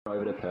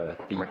Over to Perth,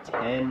 the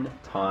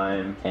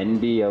 10-time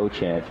NBL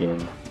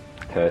champion,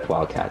 Perth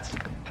Wildcats.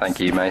 Thank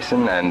you,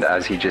 Mason. And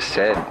as he just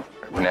said,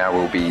 now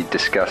we'll be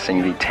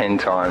discussing the 10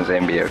 times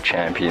NBL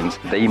champions,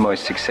 the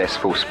most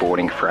successful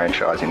sporting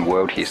franchise in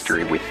world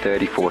history with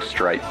 34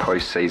 straight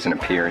postseason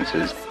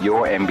appearances,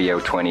 your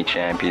NBL20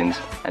 champions,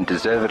 and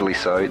deservedly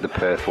so, the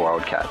Perth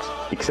Wildcats.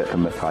 Except for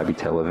Maccabi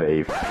Tel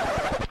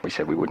Aviv. We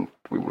said we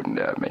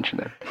wouldn't mention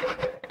them.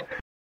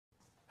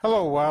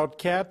 Hello,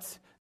 Wildcats.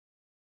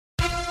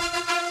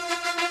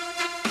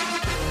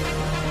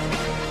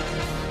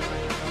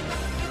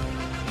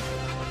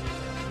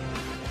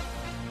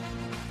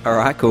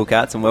 Alright, cool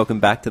cats, and welcome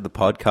back to the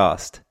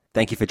podcast.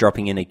 Thank you for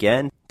dropping in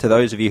again. To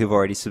those of you who've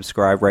already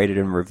subscribed, rated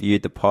and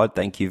reviewed the pod,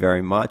 thank you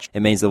very much. It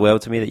means the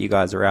world to me that you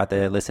guys are out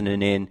there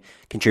listening in,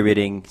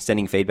 contributing,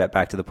 sending feedback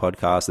back to the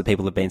podcast. The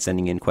people have been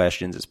sending in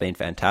questions. It's been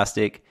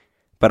fantastic.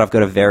 But I've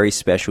got a very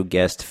special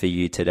guest for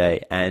you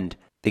today, and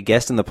the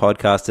guest on the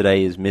podcast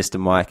today is Mr.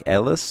 Mike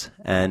Ellis,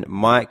 and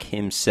Mike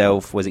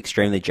himself was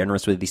extremely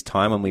generous with his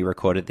time when we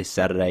recorded this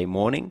Saturday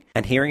morning,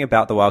 and hearing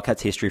about the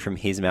Wildcats history from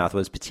his mouth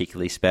was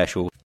particularly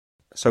special.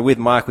 So with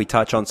Mike, we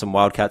touch on some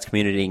Wildcats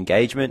community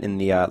engagement in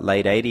the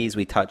late 80s.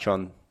 We touch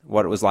on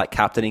what it was like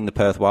captaining the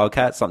Perth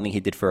Wildcats, something he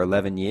did for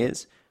 11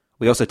 years.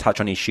 We also touch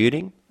on his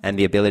shooting and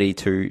the ability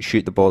to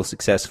shoot the ball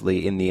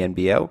successfully in the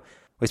NBL.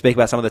 We speak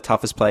about some of the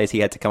toughest players he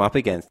had to come up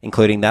against,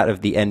 including that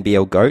of the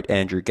NBL GOAT,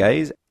 Andrew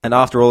Gaze. And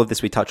after all of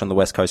this, we touch on the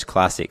West Coast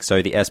Classic.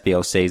 So the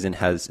SBL season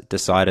has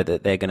decided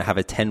that they're going to have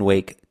a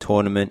 10-week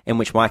tournament in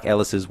which Mike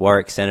Ellis's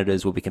Warwick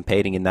Senators will be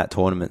competing in that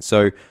tournament.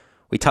 So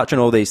we touch on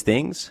all these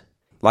things.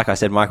 Like I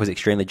said, Mike was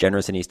extremely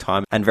generous in his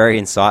time and very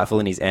insightful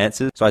in his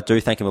answers. So I do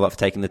thank him a lot for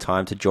taking the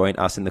time to join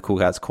us in the Cool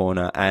Cats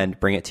Corner and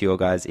bring it to your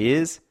guys'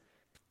 ears.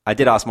 I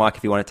did ask Mike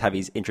if he wanted to have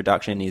his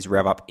introduction and his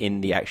rev up in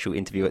the actual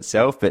interview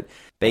itself, but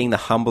being the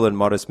humble and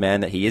modest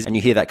man that he is, and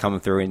you hear that coming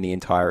through in the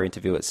entire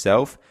interview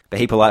itself, but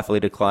he politely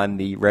declined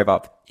the rev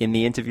up in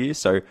the interview.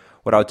 So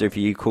what I'll do for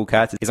you, Cool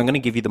Cats, is I'm going to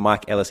give you the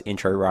Mike Ellis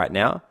intro right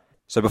now.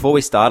 So before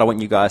we start, I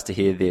want you guys to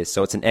hear this.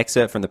 So it's an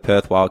excerpt from the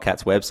Perth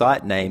Wildcats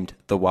website named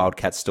The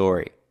Wildcat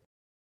Story.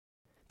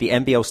 The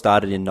NBL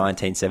started in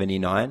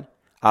 1979.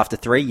 After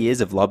 3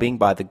 years of lobbying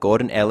by the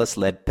Gordon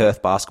Ellis-led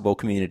Perth basketball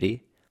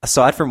community, a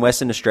side from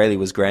Western Australia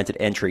was granted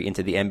entry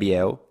into the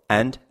NBL,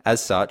 and, as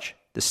such,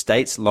 the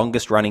state's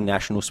longest-running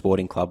national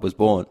sporting club was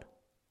born.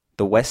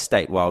 The West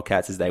State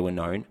Wildcats, as they were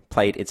known,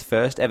 played its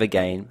first ever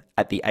game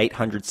at the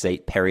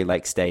 800-seat Perry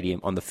Lake Stadium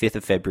on the 5th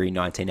of February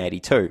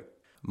 1982.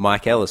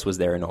 Mike Ellis was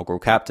their inaugural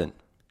captain.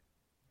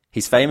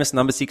 His famous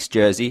number 6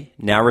 jersey,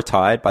 now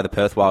retired by the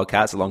Perth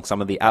Wildcats along some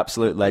of the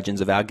absolute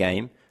legends of our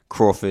game,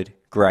 Crawford,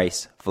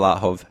 Grace,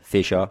 Vlahov,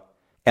 Fisher.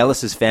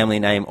 Ellis's family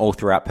name all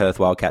throughout Perth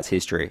Wildcats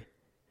history.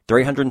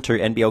 302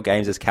 NBL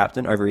games as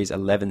captain over his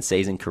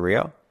 11-season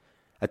career.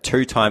 A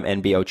 2-time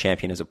NBL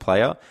champion as a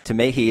player. To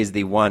me, he is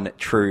the one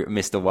true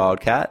Mr.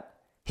 Wildcat.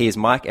 He is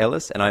Mike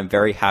Ellis, and I'm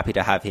very happy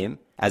to have him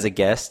as a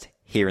guest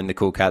here in the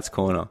Cool Cats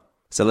Corner.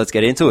 So let's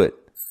get into it.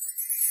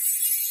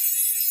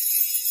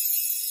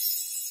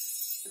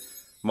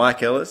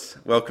 Mike Ellis,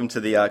 welcome to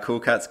the Cool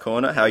Cats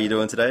Corner. How are you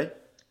doing today?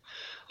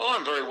 Oh,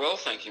 I'm very well,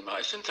 thank you,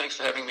 Mason. Thanks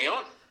for having me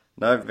on.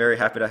 No, very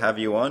happy to have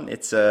you on.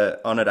 It's an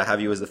honour to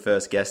have you as the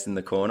first guest in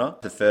the corner,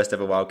 the first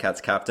ever Wildcats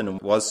captain, and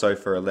was so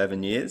for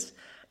 11 years.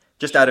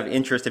 Just out of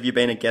interest, have you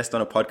been a guest on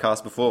a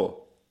podcast before?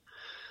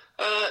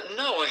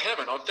 No, I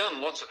haven't. I've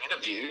done lots of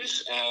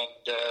interviews and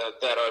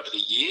that over the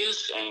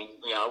years, and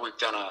we've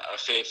done a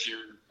fair few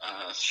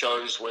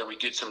shows where we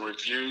did some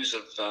reviews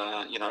of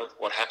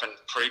what happened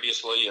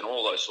previously and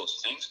all those sorts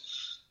of things.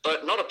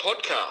 But not a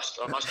podcast,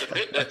 I must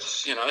admit.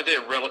 That's,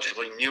 they're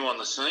relatively new on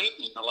the scene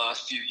in the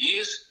last few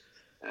years.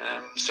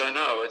 So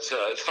no, it's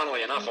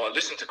funnily enough, I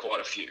listened to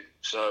quite a few.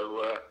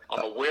 So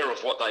I'm aware of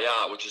what they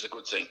are, which is a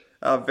good thing.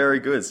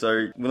 Very good.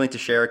 So willing to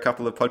share a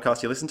couple of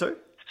podcasts you listen to?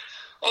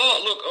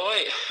 Oh, look,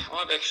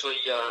 I actually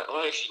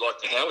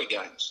like the Howie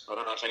games. I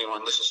don't know if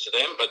anyone listens to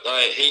them, but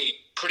he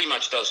pretty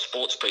much does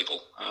sports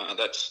people.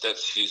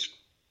 That's his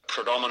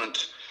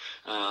predominant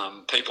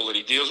people that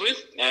he deals with,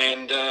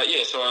 and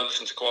so I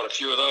listened to quite a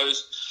few of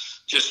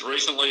those. Just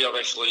recently, I've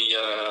actually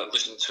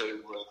listened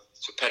to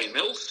Paddy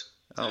Mills,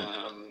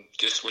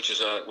 which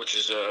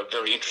is a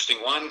very interesting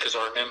one, because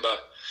I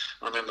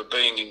remember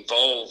being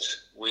involved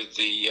with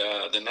the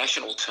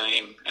national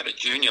team at a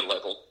junior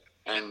level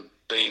and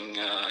being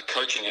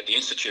coaching at the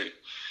institute.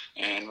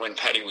 And when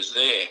Paddy was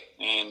there,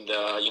 and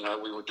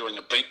we were doing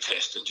a beat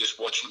test, and just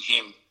watching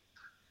him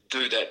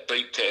do that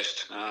beat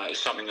test is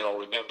something that I'll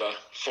remember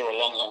for a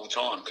long, long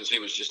time, because he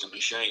was just a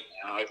machine.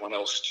 Everyone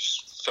else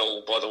just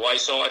fell by the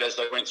wayside as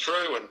they went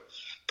through, and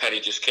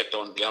Paddy just kept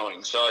on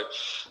going. So,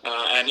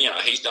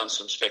 he's done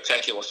some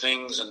spectacular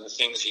things, and the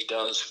things he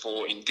does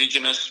for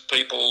Indigenous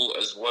people,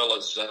 as well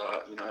as,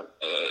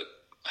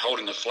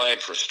 holding the flag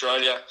for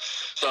Australia.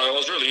 So I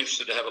was really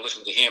interested to have a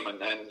listen to him, and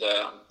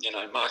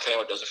Mark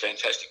Howard does a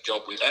fantastic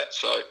job with that.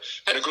 So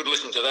had a good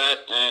listen to that,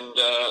 and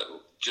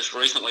just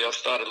recently I've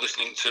started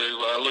listening to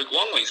Luke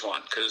Longley's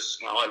one, because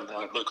I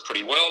know Luke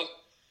pretty well.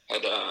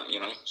 Had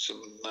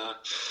some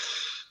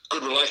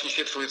good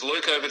relationships with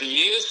Luke over the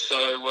years, so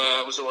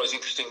it was always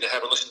interesting to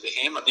have a listen to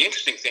him. And the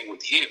interesting thing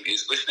with him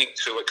is listening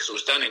to it, because it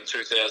was done in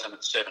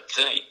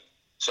 2017,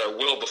 so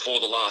well before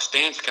The Last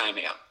Dance came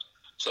out.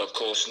 So, of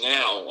course,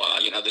 now,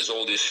 there's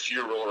all this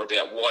furor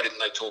about why didn't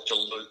they talk to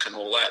Luke and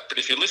all that. But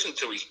if you listen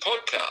to his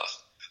podcast,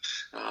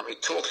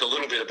 it talks a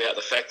little bit about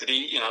the fact that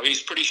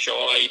he's pretty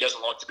shy, he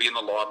doesn't like to be in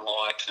the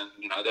limelight, and,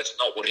 that's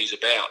not what he's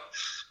about.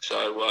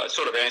 So it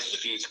sort of answers a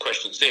few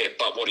questions there.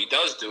 But what he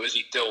does do is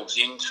he delves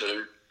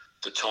into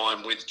the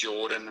time with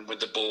Jordan and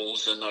with the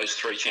Bulls and those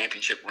 3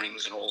 championship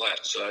rings and all that.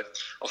 So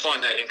I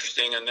find that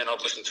interesting. And then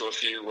I've listened to a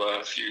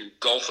few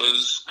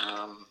golfers,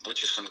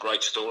 which is some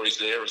great stories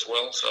there as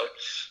well. So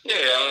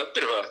yeah, a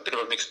bit of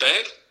a mixed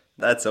bag.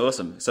 That's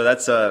awesome. So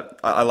that's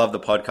I love the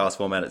podcast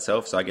format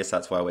itself. So I guess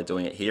that's why we're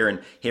doing it here.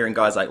 And hearing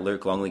guys like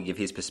Luke Longley give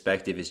his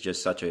perspective is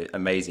just such an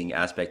amazing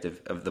aspect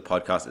of the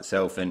podcast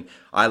itself. And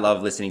I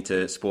love listening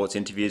to sports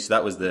interviews. So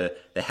that was the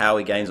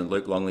Howie Games on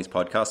Luke Longley's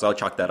podcast. So I'll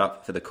chuck that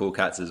up for the Cool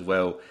Cats as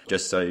well,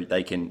 just so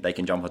they can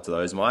jump onto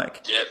those,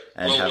 Mike. Yep.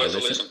 And have a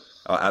listen.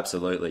 Oh,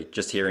 absolutely.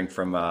 Just hearing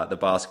from the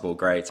basketball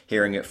greats,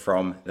 hearing it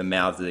from the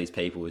mouths of these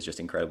people is just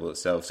incredible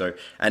itself. So,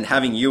 and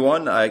having you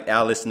on,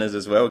 our listeners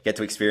as well, get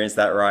to experience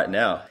that right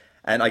now.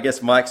 And I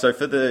guess, Mike, so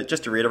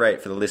just to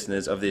reiterate for the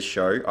listeners of this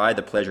show, I had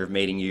the pleasure of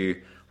meeting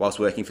you whilst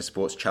working for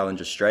Sports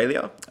Challenge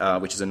Australia,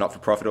 which is a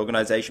not-for-profit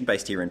organisation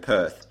based here in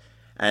Perth.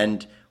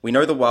 And we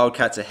know the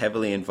Wildcats are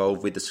heavily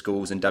involved with the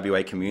schools and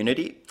WA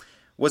community.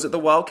 Was it the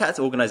Wildcats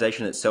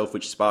organisation itself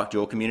which sparked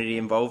your community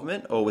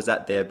involvement, or was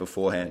that there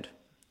beforehand?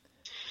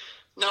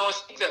 No, I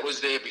think that was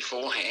there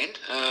beforehand.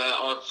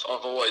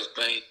 I've always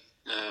been,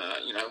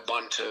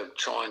 one to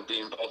try and be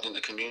involved in the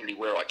community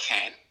where I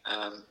can,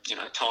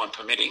 time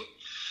permitting.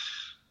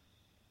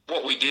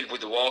 What we did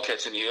with the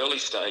Wildcats in the early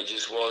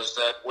stages was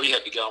that we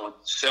had to go and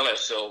sell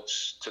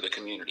ourselves to the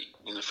community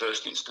in the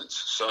first instance.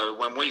 So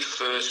when we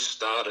first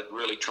started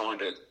really trying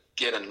to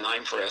get a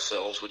name for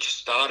ourselves, which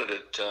started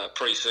at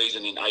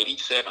pre-season in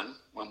 87,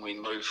 when we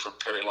moved from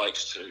Perry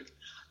Lakes to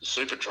the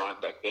Superdrome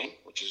back then,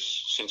 which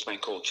has since been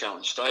called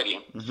Challenge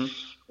Stadium,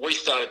 we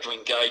started to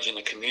engage in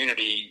the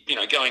community,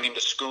 going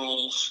into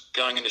schools,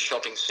 going into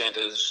shopping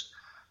centres.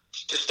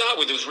 To start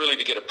with, it was really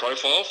to get a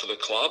profile for the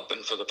club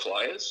and for the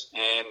players,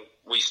 and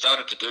we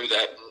started to do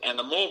that. And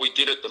the more we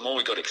did it, the more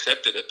we got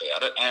accepted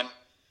about it, and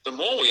the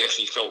more we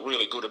actually felt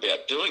really good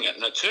about doing it.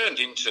 And it turned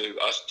into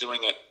us doing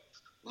it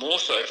more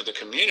so for the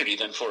community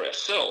than for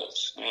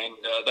ourselves. And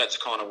that's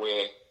kind of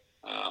where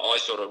I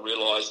sort of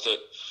realised that,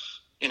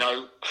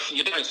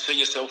 you don't see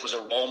yourself as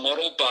a role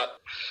model, but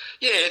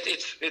yeah,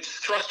 it's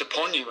thrust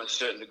upon you in a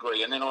certain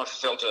degree. And then I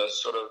felt a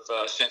sort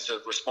of sense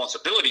of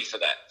responsibility for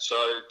that.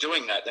 So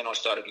doing that, then I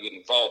started to get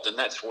involved, and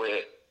that's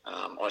where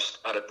I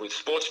started with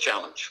Sports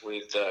Challenge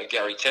with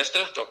Gary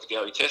Tester, Dr.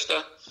 Gary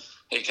Tester.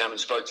 He came and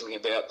spoke to me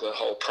about the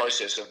whole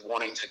process of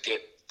wanting to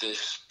get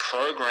this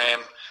program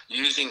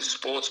using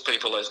sports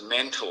people as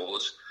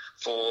mentors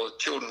for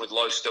children with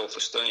low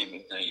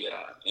self-esteem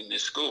in their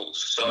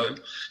schools. So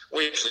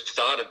we actually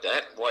started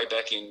that way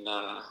back in,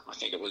 I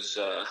think it was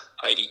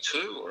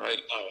 82 or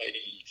 80,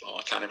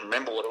 I can't even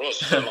remember what it was,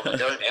 so long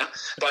ago now.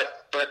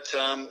 But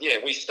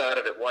we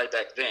started it way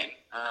back then.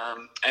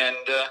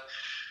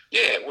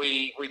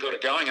 We got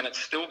it going, and it's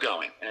still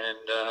going. And,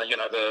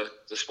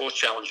 the Sports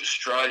Challenge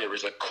Australia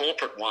is a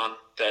corporate one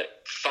that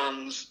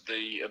funds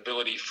the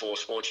ability for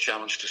Sports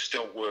Challenge to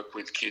still work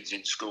with kids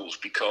in schools,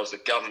 because the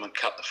government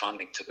cut the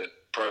funding to the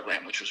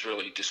program, which was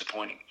really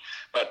disappointing.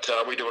 But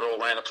we do it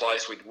all around the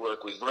place. We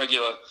work with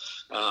regular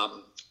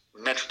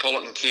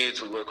metropolitan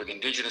kids. We work with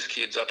Indigenous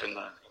kids up in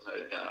the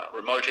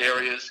remote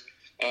areas.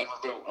 And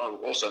I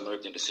also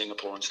moved into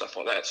Singapore and stuff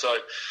like that. So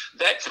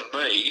that, to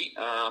me,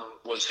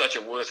 was such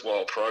a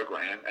worthwhile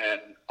program,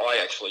 and I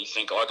actually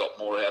think I got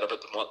more out of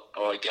it than what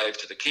I gave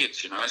to the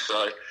kids,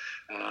 So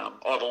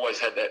I've always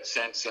had that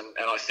sense, and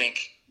I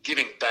think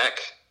giving back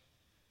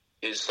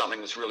is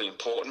something that's really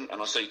important,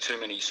 and I see too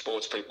many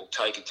sports people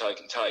take,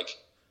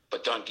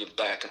 but don't give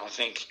back. And I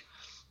think,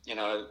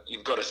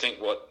 you've got to think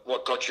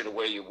what got you to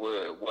where you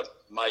were, what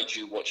made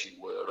you what you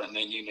were, and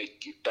then you need to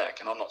give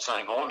back. And I'm not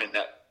saying I'm in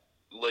that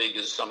league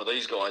as some of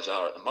these guys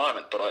are at the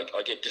moment, but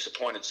I get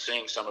disappointed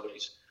seeing some of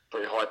these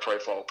very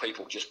high-profile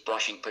people just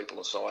brushing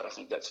people aside. I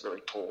think that's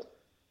very poor.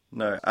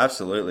 No,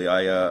 absolutely.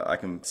 I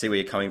can see where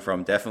you're coming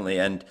from, definitely.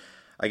 And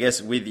I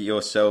guess with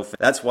yourself,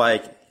 that's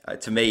why,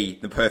 to me,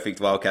 the perfect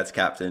Wildcats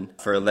captain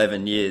for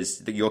 11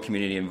 years, your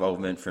community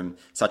involvement from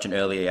such an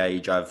early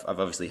age. I've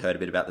obviously heard a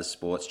bit about the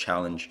Sports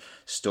Challenge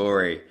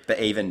story, but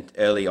even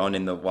early on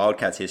in the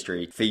Wildcats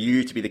history, for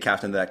you to be the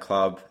captain of that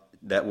club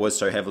that was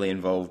so heavily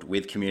involved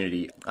with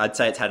community, I'd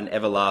say it's had an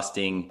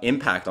everlasting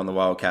impact on the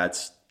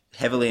Wildcats,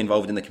 heavily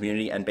involved in the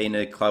community and been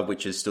a club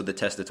which has stood the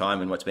test of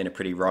time in what's been a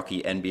pretty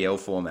rocky NBL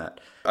format.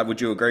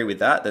 Would you agree with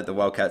that the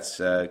Wildcats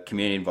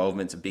community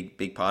involvement's a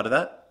big part of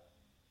that?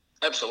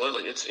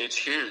 Absolutely. It's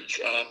huge.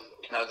 And,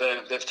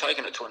 they've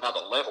taken it to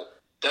another level.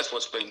 That's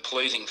what's been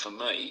pleasing for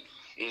me,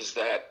 is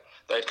that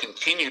they've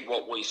continued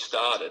what we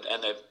started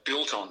and they've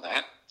built on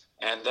that.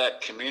 And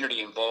that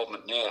community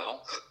involvement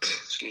now,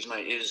 excuse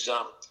me,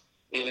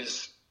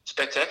 is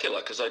spectacular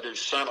because they do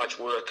so much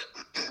work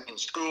in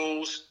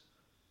schools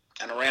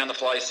and around the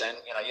place, and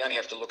you only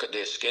have to look at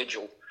their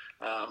schedule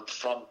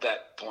from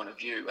that point of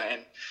view.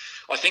 And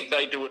I think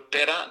they do it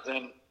better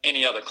than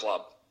any other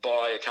club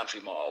by a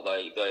country mile.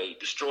 They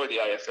destroy the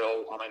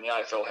AFL. I mean, the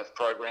AFL have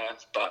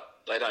programs, but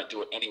they don't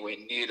do it anywhere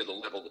near to the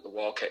level that the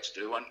Wildcats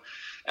do.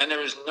 And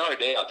there is no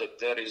doubt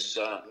that is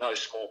no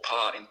small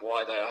part in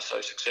why they are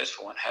so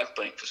successful and have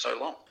been for so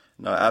long.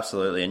 No,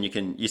 absolutely.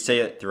 And you see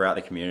it throughout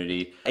the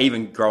community.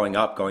 Even growing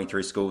up, going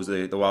through schools,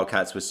 the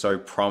Wildcats was so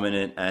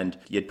prominent, and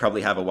you'd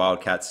probably have a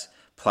Wildcats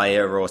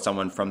player or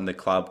someone from the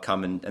club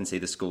come and see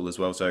the school as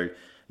well. So,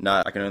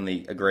 no, I can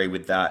only agree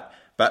with that.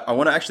 But I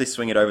want to actually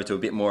swing it over to a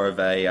bit more of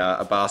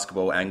a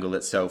basketball angle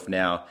itself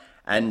now.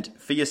 And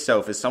for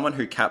yourself, as someone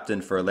who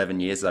captained for 11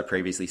 years, as I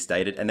previously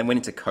stated, and then went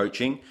into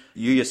coaching,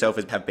 you yourself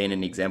have been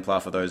an exemplar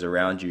for those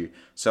around you.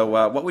 So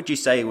what would you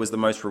say was the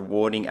most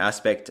rewarding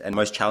aspect and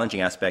most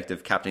challenging aspect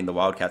of captaining the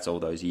Wildcats all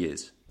those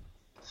years?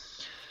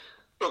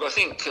 Look, I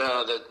think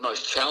the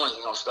most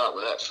challenging, I'll start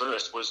with that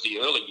first, was the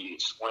early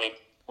years when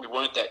we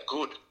weren't that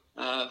good.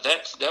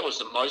 That was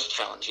the most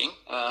challenging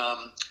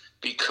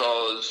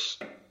because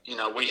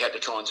we had to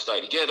try and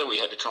stay together, we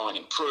had to try and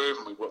improve,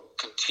 and we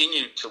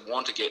continued to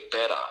want to get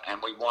better,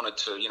 and we wanted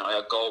to,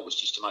 our goal was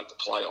just to make the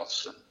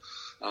playoffs,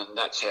 and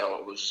that's how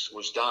it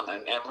was done.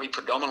 And we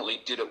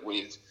predominantly did it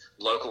with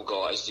local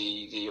guys.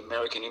 The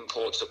American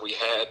imports that we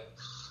had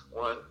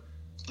weren't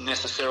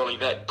necessarily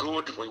that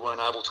good. We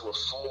weren't able to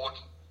afford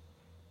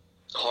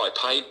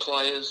high-paid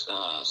players,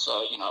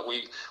 so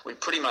we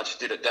pretty much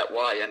did it that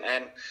way.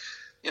 And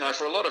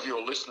for a lot of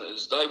your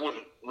listeners, they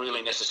wouldn't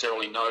really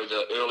necessarily know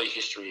the early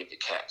history of the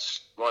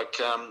Cats. Like,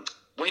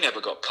 we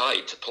never got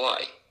paid to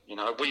play.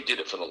 We did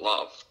it for the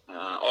love.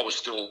 I was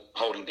still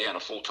holding down a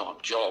full-time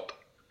job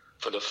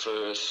for the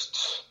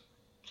first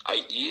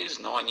 9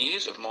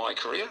 years of my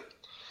career.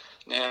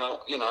 Now,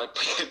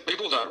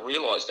 people don't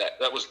realise that.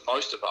 That was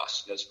most of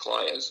us as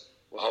players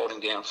were holding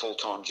down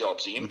full-time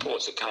jobs. The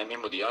imports that came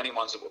in were the only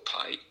ones that were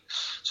paid.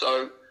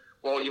 So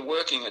while you're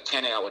working a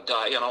 10-hour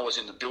day, and I was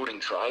in the building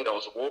trade, I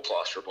was a wall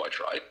plasterer by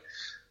trade,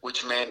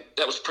 which meant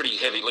that was pretty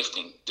heavy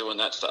lifting doing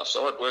that stuff.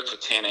 So I'd work for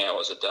 10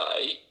 hours a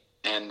day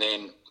and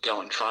then go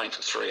and train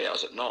for 3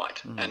 hours at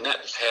night. And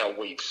that's how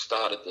we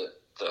started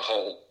the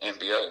whole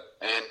NBL.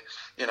 And,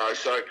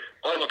 so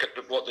I look at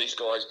what these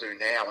guys do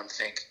now and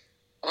think,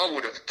 I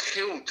would have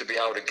killed to be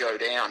able to go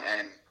down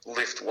and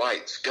lift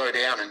weights, go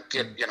down and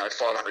get,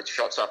 500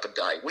 shots up a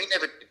day. We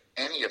never did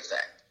any of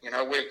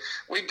that.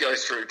 We'd go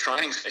through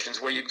training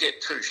sessions where you'd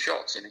get 2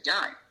 shots in a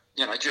game,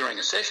 during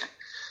a session.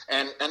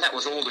 And that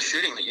was all the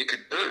shooting that you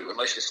could do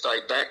unless you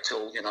stayed back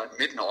till,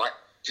 midnight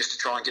just to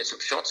try and get some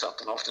shots up.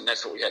 And often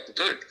that's what we had to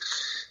do.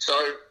 So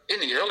in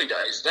the early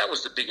days, that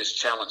was the biggest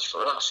challenge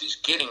for us, is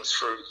getting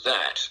through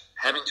that,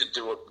 having to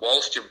do it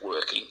whilst you're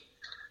working,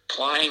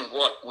 playing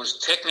what was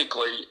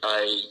technically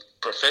a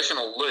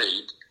professional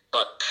league,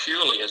 but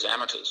purely as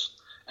amateurs.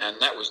 And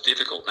that was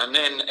difficult. And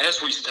then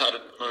as we started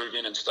to move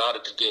in and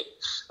started to get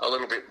a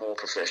little bit more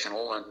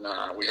professional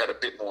and we had a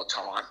bit more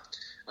time,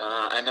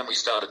 and then we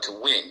started to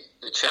win,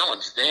 the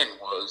challenge then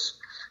was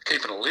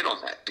keeping a lid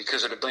on that,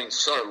 because it had been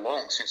so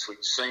long since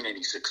we'd seen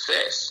any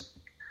success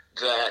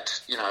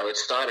that, it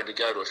started to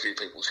go to a few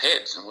people's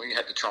heads, and we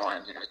had to try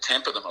and,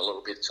 temper them a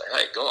little bit and say,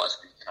 hey, guys,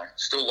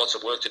 still lots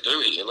of work to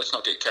do here. Let's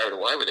not get carried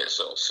away with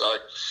ourselves. So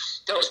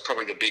that was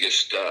probably the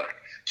biggest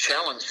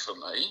challenge for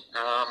me.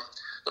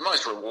 The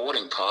most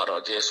rewarding part,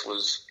 I guess,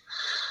 was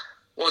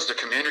the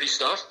community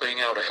stuff, being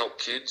able to help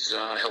kids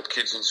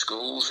in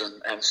schools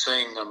and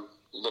seeing them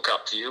look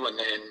up to you, and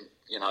then,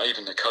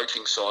 even the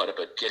coaching side of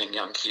it, getting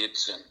young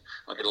kids, and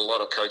I did a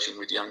lot of coaching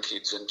with young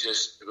kids, and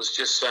it was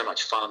just so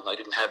much fun. They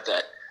didn't have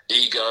that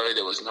ego.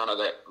 There was none of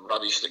that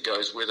rubbish that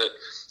goes with it.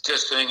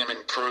 Just seeing them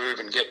improve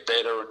and get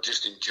better and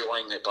just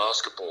enjoying their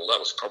basketball, that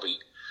was probably,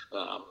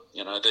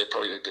 they're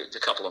probably the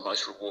couple of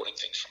most rewarding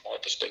things from my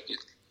perspective.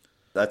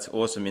 That's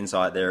awesome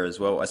insight there as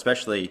well,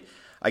 especially,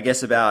 I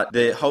guess, about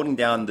the holding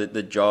down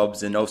the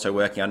jobs and also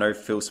working. I know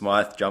Phil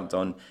Smythe jumped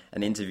on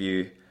an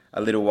interview a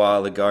little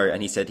while ago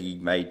and he said he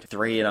made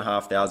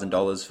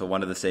 $3,500 for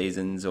one of the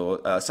seasons, or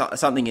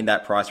something in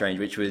that price range,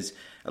 which was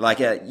like,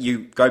 you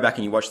go back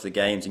and you watch the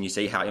games and you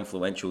see how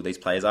influential these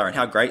players are and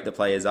how great the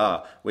players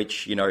are,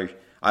 which,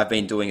 I've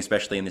been doing,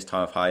 especially in this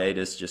time of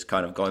hiatus, just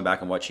kind of going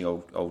back and watching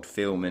old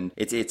film, and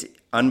it's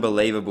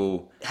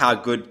unbelievable how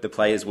good the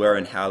players were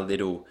and how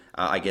little,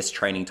 I guess,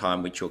 training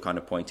time, which you're kind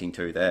of pointing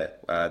to there.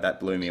 That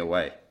blew me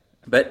away.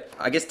 But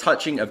I guess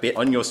touching a bit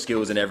on your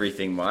skills and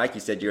everything, Mike, you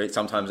said you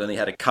sometimes only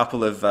had a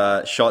couple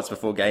of shots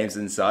before games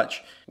and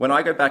such. When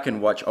I go back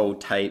and watch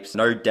old tapes,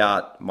 no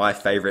doubt my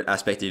favourite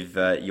aspect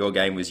of your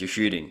game was your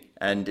shooting.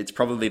 And it's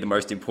probably the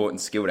most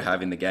important skill to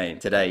have in the game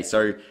today.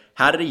 So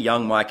how did a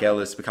young Mike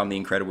Ellis become the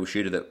incredible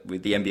shooter that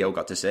the NBL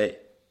got to see?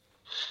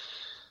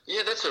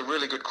 Yeah, that's a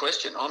really good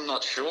question. I'm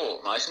not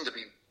sure, Mason, to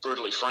be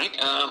brutally frank.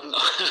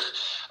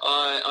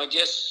 I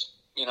guess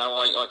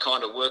I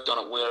kind of worked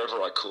on it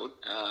wherever I could.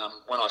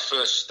 When I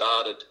first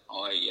started,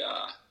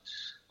 I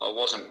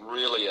wasn't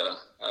really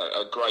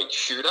a great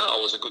shooter. I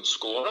was a good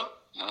scorer,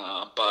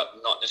 but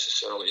not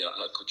necessarily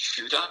a good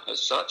shooter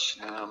as such.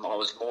 I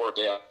was more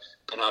about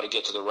being able to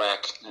get to the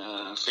rack,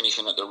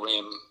 finishing at the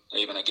rim,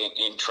 even again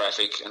in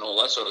traffic and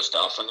all that sort of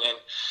stuff. And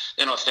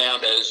then I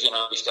found as,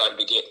 we started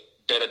to get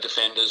better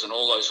defenders and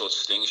all those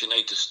sorts of things, you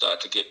need to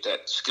start to get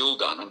that skill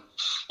done.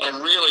 And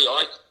really,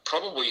 I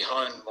probably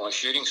honed my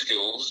shooting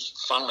skills,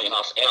 funnily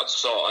enough,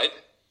 outside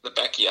the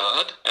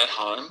backyard at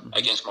home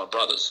against my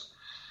brothers.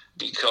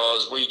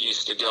 Because we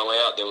used to go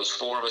out, there was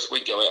 4 of us,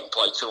 we'd go out and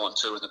play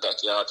 2-on-2 in the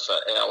backyard for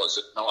hours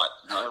at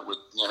night, with,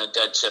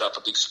 Dad set up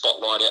a big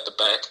spotlight out the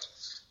back.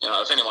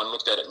 If anyone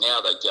looked at it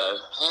now, they'd go,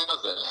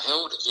 how the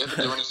hell did you ever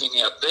do anything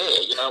out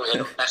there? We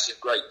had a massive,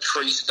 great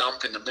tree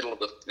stump in the middle of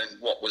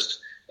what was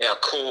our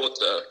court.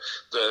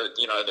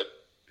 The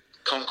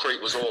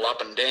concrete was all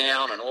up and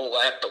down and all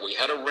that, but we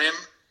had a rim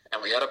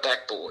and we had a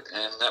backboard,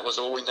 and that was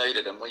all we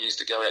needed. And we used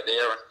to go out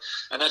there,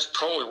 and that's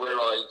probably where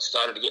I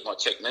started to get my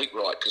technique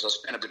right, because I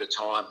spent a bit of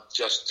time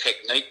just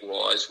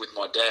technique-wise with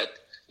my dad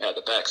out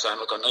the back saying,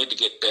 look, I need to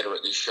get better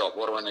at this shot.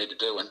 What do I need to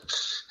do? And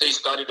he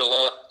studied a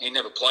lot. He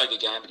never played the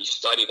game, but he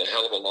studied a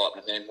hell of a lot.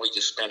 And then we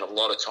just spent a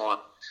lot of time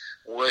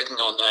working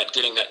on that,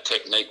 getting that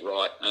technique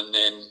right. And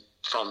then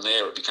from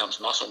there, it becomes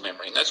muscle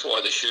memory. And that's why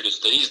the shooters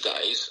these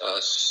days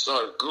are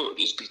so good,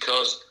 is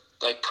because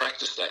they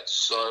practice that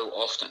so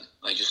often.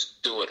 They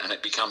just do it, and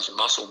it becomes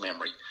muscle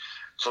memory.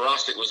 For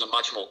us, it was a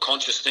much more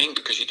conscious thing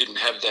because you didn't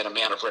have that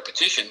amount of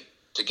repetition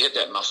to get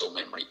that muscle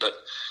memory. But,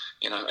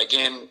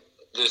 again,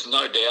 there's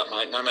no doubt,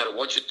 mate, no matter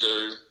what you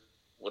do,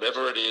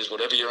 whatever it is,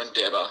 whatever your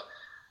endeavour,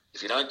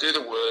 if you don't do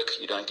the work,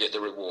 you don't get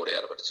the reward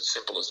out of it. It's as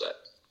simple as that.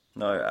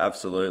 No,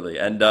 absolutely.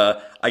 And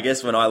I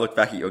guess when I look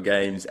back at your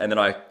games and then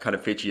I kind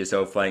of picture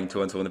yourself playing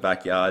 2-on-2 in the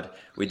backyard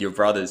with your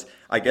brothers,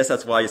 I guess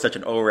that's why you're such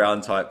an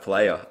all-round type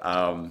player.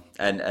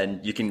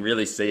 And you can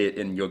really see it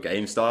in your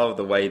game style,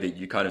 the way that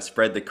you kind of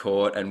spread the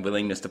court and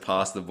willingness to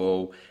pass the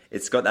ball.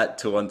 It's got that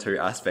 2-on-2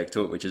 aspect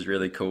to it, which is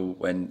really cool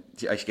when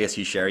I guess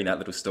you're sharing that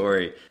little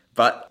story.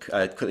 But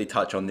quickly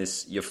touch on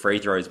this, your free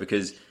throws,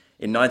 because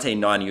in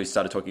 1990, you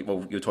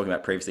were talking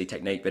about previously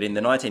technique, but in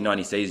the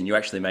 1990 season, you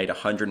actually made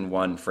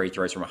 101 free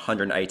throws from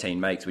 118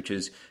 makes, which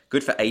is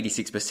good for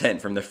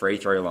 86% from the free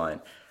throw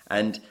line.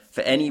 And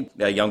for any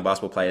young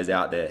basketball players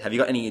out there, have you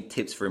got any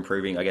tips for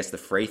improving, I guess, the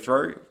free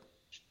throw?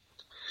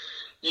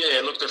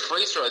 Yeah, look, the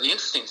free throw, the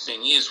interesting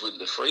thing is with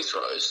the free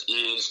throws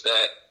is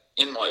that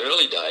in my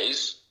early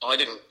days, I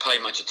didn't pay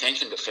much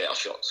attention to foul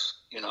shots.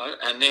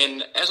 And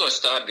then as I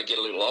started to get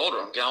a little older,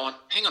 I'm going,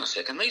 hang on a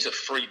second, these are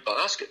free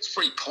baskets,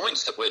 free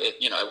points that we're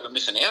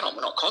missing out on.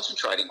 We're not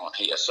concentrating on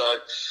here. So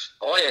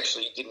I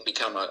actually didn't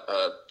become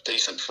a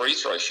decent free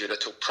throw shooter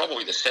till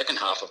probably the second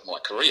half of my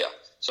career.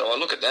 So I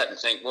look at that and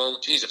think, well,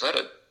 geez, if I'd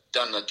have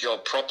done the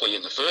job properly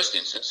in the first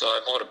instance, I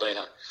might have been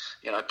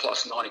a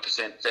plus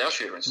 90% foul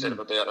shooter instead of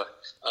about a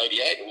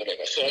 88 or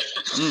whatever.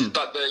 So,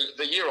 but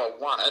the year I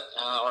won it,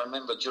 I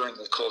remember during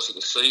the course of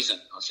the season,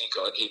 I think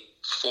I'd hit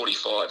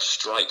 45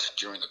 straight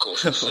during the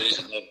course of the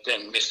season,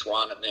 then missed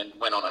one, and then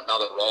went on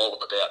another roll of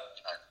about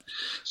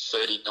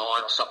 39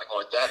 or something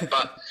like that.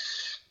 But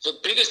the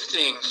biggest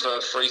thing for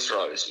free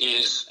throws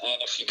is,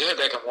 and if you go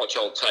back and watch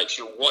old tapes,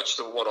 you'll watch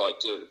what I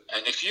do.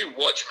 And if you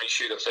watch me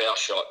shoot a foul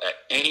shot at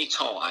any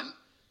time,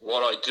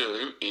 what I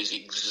do is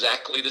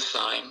exactly the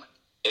same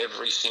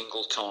every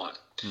single time.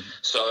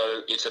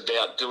 So it's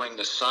about doing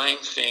the same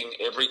thing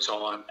every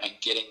time and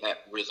getting that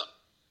rhythm.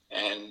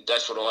 And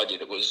that's what I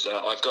did. It was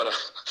I've got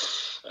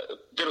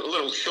a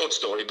little short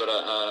story, but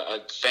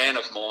a fan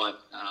of mine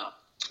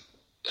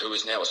who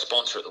is now a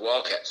sponsor at the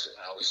Wildcats.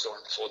 We saw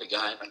him before the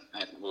game,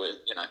 and we're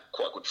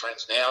quite good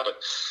friends now.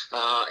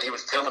 But he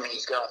was telling me,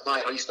 he's going,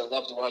 mate, I used to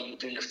love the way you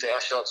do your foul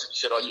shots. And he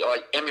said, I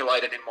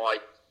emulated in my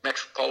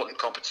metropolitan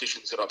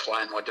competitions that I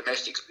play in my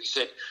domestics. But he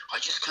said, I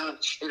just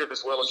can't shoot it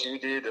as well as you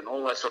did and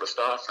all that sort of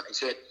stuff. And he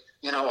said,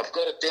 I've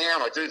got it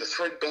down. I do the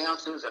 3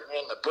 bounces and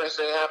then the breath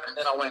out. And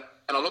then I went,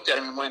 and I looked at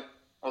him and went,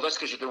 well, that's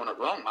because you're doing it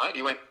wrong, mate.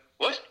 He went,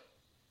 what?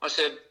 I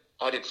said,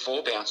 I did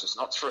 4 bounces,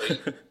 not 3.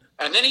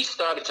 And then he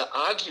started to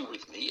argue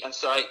with me and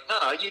say,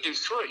 no, you do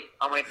 3.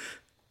 I went,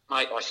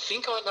 mate, I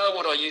think I know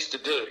what I used to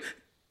do.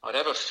 I'd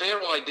have a fair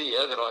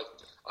idea that I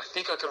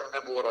think I can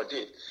remember what I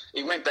did.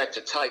 He went back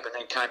to tape and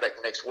then came back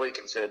the next week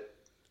and said,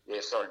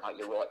 yeah, sorry, mate,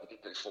 you're right, you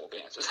did do 4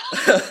 bounces.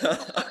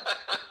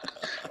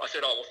 I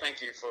said, oh, well,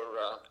 thank you for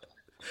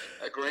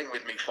agreeing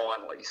with me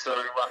finally. So,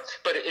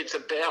 but it's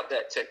about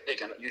that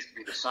technique, and it used to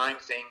be the same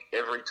thing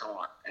every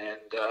time.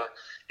 And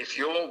if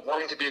you're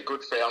wanting to be a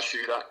good foul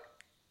shooter,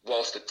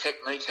 whilst the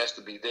technique has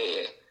to be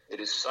there, it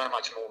is so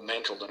much more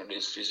mental than it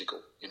is physical.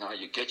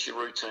 You get your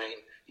routine,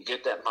 you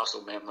get that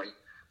muscle memory,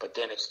 but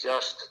then it's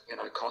just,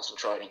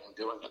 concentrating and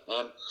doing it.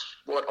 And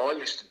what I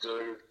used to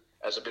do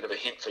as a bit of a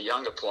hint for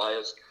younger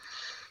players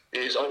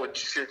is I would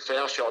shoot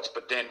foul shots,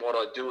 but then what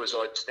I'd do is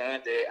I'd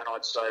stand there and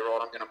I'd say, right,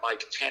 I'm going to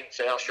make 10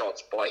 foul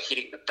shots by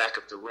hitting the back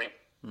of the rim.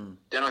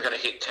 Then I'm going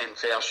to hit 10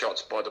 foul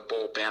shots by the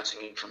ball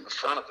bouncing in from the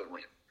front of the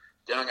rim.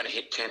 then I'm going to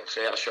hit 10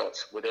 foul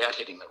shots without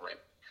hitting the rim.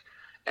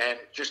 And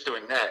just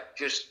doing that,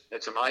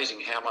 it's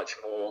amazing how much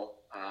more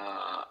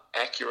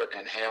accurate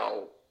and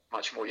how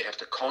much more you have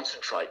to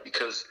concentrate,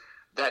 because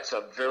that's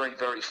a very,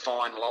 very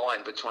fine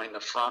line between the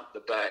front,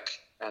 the back,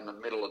 and the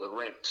middle of the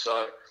rim.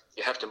 So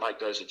you have to make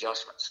those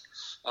adjustments.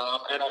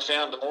 And I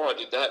found the more I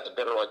did that, the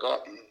better I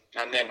got.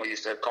 And then we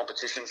used to have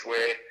competitions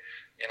where,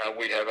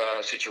 we'd have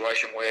a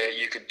situation where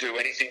you could do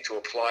anything to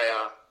a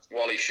player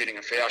while he's shooting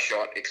a foul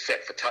shot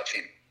except for touch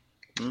him.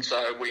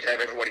 So we'd have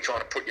everybody trying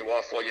to put you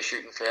off while you're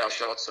shooting foul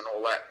shots and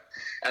all that.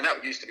 And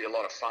that used to be a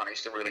lot of fun. I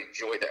used to really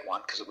enjoy that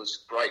one because it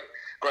was great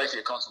for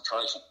your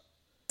concentration.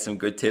 Some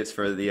good tips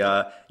for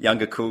the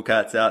younger cool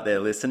cats out there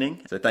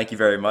listening. So thank you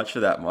very much for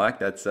that, Mike.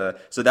 That's so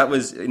that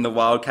was in the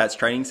Wildcats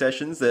training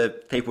sessions.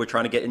 The people were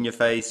trying to get in your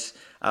face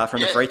from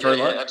the free throw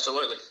line? Yeah,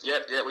 absolutely.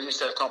 Yeah, we used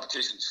to have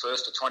competitions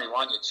first to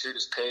 21. You'd shoot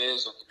as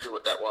pairs and you'd do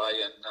it that way.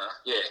 And,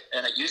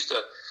 and it used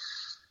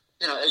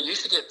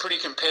to get pretty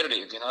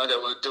competitive. They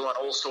were doing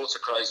all sorts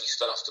of crazy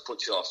stuff to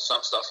put you off.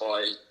 Some stuff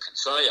I can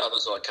say,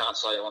 others I can't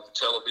say on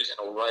television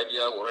or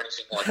radio or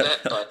anything like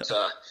that.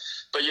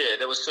 But yeah,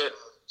 there was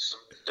some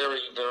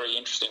very, very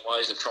interesting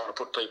ways of trying to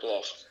put people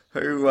off.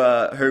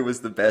 Who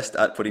was the best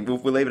at putting? We'll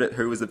leave it at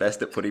who was the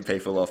best at putting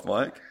people off,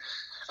 Mike.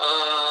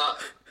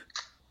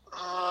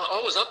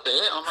 I was up there.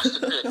 I must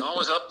admit, I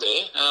was up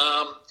there.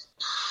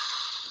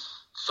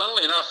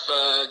 Funnily enough,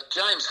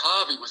 James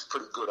Harvey was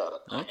pretty good at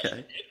it.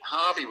 Okay.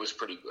 Harvey was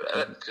pretty good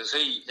at it because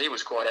he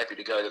was quite happy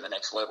to go to the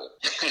next level.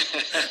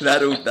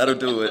 That'll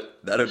do it.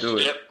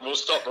 Yep, we'll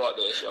stop right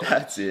there, shall we?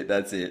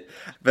 That's it.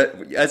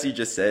 But as you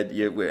just said,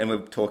 and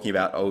we're talking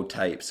about old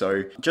tape.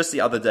 So just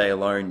the other day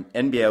alone,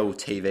 NBL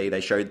TV,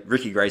 they showed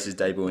Ricky Grace's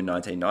debut in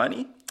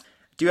 1990.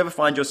 Do you ever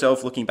find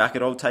yourself looking back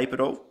at old tape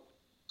at all?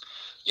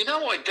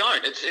 I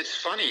don't. It's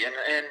funny,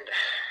 and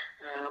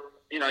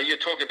you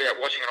talk about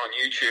watching it on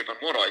YouTube, and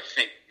what I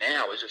think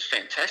now is it's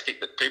fantastic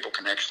that people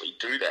can actually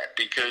do that,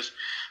 because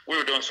we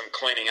were doing some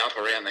cleaning up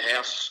around the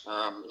house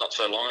not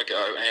so long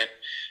ago, and,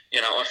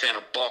 I found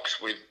a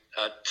box with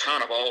a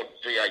ton of old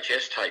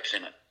VHS tapes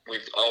in it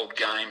with old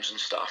games and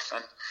stuff,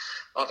 and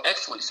I've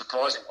actually,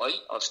 surprisingly,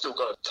 I've still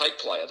got a tape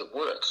player that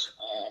works.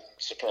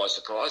 Surprise,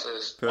 surprise.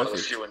 There's Perfect. One of the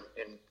few in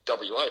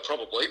WA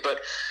probably,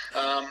 but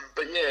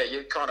yeah,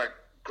 you kind of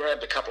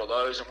grabbed a couple of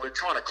those and we're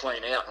trying to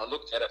clean out, and I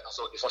looked at it and I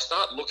thought, if I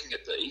start looking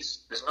at these,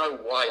 there's no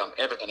way I'm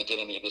ever going to get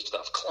any of this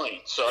stuff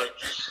clean. So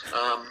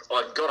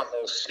I've got them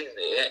all sitting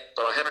there,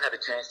 but I haven't had a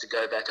chance to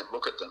go back and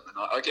look at them. And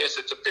I guess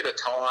it's a bit of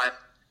time,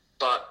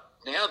 but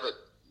now that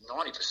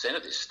 90%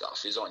 of this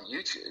stuff is on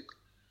YouTube,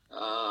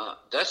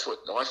 that's what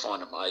I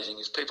find amazing,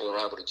 is people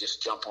are able to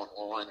just jump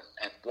online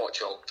and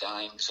watch old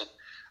games. And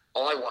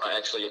I want to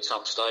actually, at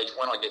some stage,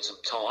 when I get some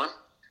time,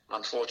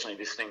 unfortunately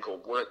this thing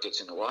called work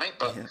gets in the way,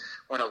 but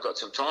when I've got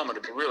some time,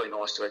 it'd be really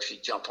nice to actually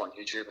jump on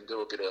YouTube and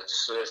do a bit of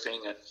surfing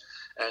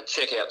and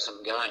check out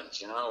some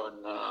games,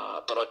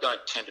 but I don't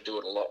tend to do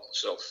it a lot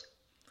myself.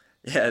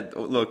 Yeah,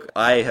 look,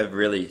 I have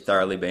really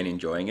thoroughly been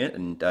enjoying it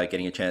and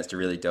getting a chance to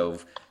really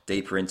delve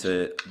deeper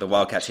into the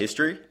Wildcats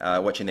history,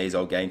 watching these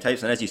old game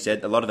tapes. And as you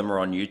said, a lot of them are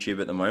on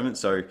YouTube at the moment.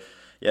 So,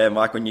 yeah,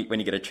 Mike, when you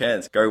get a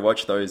chance, go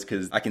watch those,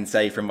 because I can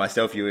say from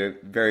myself, you were a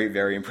very,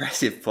 very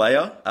impressive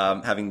player,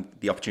 having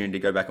the opportunity to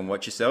go back and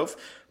watch yourself.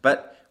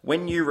 But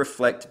when you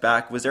reflect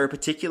back, was there a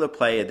particular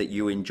player that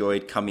you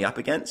enjoyed coming up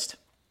against?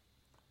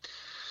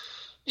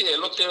 Yeah,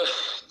 look, there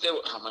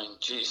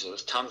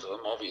was tons of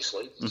them,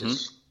 obviously.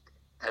 Just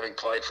having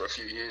played for a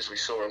few years, we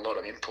saw a lot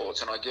of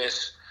imports, and I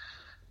guess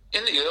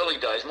in the early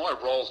days, my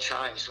role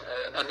changed.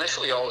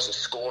 Initially, I was a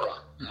scorer.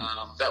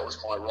 That was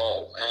my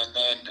role. And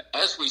then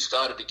as we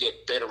started to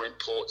get better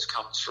imports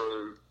come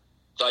through,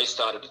 they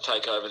started to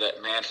take over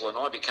that mantle, and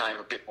I became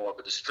a bit more of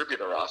a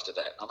distributor after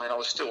that. I mean, I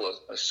was still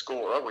a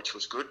scorer, which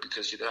was good,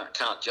 because you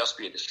can't just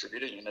be a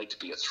distributor. You need to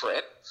be a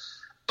threat.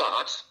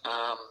 But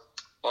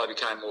I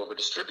became more of a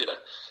distributor.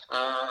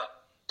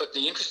 But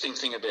the interesting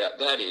thing about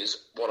that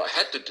is what I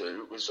had to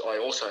do was I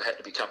also had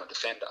to become a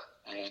defender.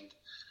 And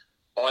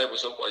I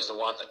was always the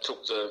one that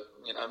took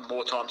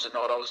more times than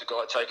not, I was the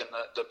guy taking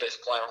the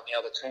best player on the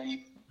other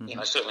team,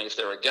 certainly if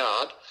they're a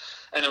guard.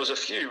 And there was a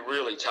few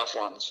really tough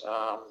ones.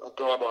 A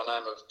guy by the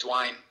name of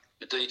Dwayne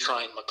the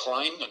D-Train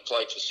McLean, and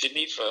played for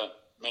Sydney for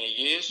many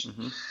years.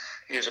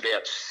 He was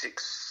about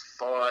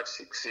 6'5",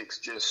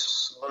 6'6",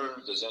 just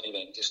smooth as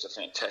anything, just a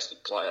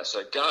fantastic player.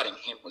 So guarding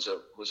him was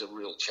a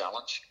real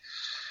challenge.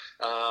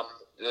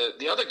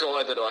 The other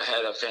guy that I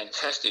had a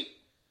fantastic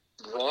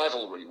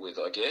rivalry with,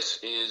 I guess,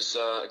 is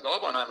a guy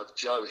by the name of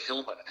Joe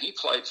Hillman, and he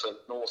played for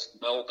North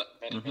Melbourne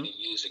many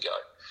years ago.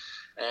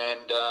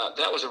 And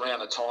that was around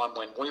the time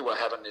when we were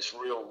having this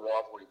real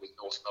rivalry with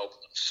North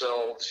Melbourne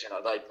themselves.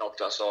 They'd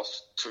knocked us off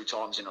 2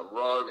 times in a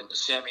row in the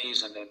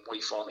semis, and then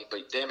we finally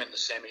beat them in the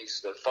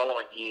semis the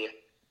following year,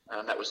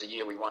 and that was the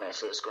year we won our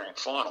first grand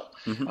final.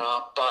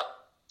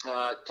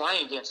 But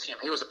playing against him,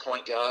 he was a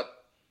point guard.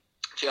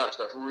 just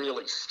a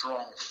really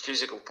strong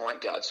physical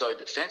point guard. So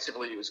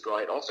defensively he was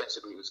great,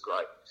 offensively he was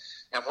great.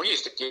 And we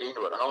used to get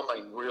into it, and I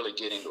mean really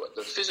get into it.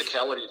 The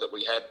physicality that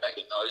we had back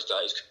in those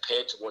days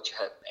compared to what you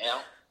have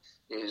now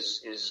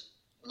is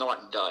night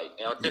and day.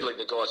 Now, admittedly,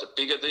 the guys are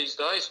bigger these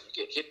days.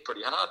 You get hit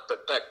pretty hard,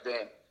 but back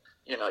then,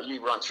 you know,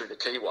 you run through the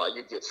keyway,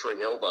 you'd get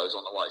 3 elbows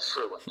on the way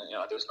through, and, you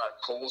know, there was no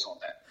calls on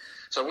that.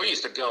 So we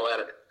used to go at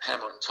it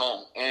hammer and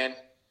tong. And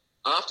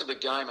after the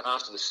game and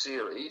after the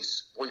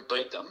series, we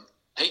beat them.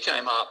 He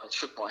came up and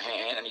shook my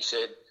hand, and he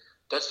said,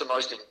 "That's the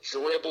most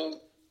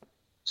enjoyable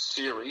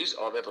series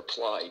I've ever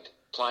played.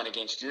 Playing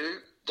against you,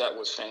 that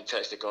was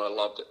fantastic. I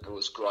loved it. It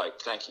was great.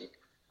 Thank you."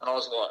 And I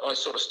was like, I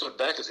sort of stood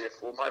back as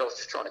if, well, mate, I was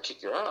just trying to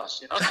kick your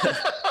ass, you know.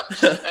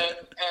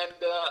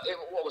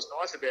 What was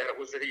nice about it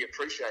was that he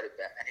appreciated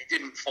that, and he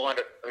didn't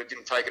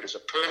take it as a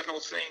personal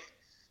thing.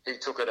 He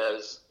took it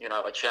as, you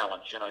know, a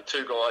challenge. You know,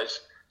 2 guys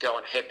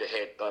going head to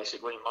head,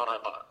 basically, mano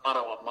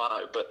on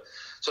mano. But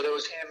so there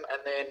was him,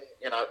 and then,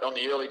 you know, on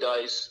the early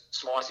days,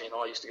 Smythe and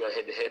I used to go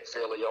head to head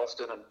fairly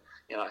often, and,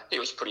 you know, he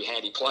was a pretty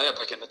handy player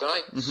back in the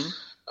day. Mm-hmm.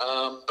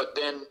 But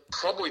then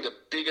probably the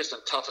biggest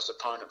and toughest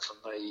opponent for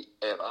me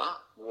ever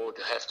would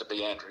have to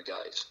be Andrew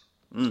Gaze.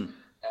 And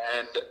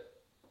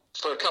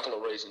for a couple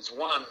of reasons.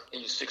 One,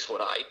 he's 6'8",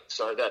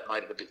 so that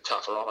made it a bit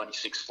tougher. I'm only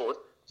 6 foot.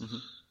 Mm-hmm.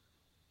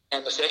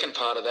 And the second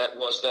part of that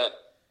was that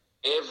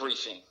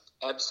everything,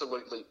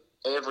 absolutely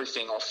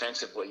everything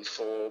offensively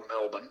for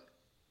Melbourne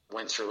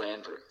went through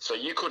Andrew. So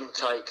you couldn't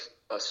take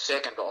a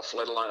second off,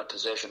 let alone a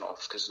possession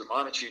off, because the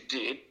moment you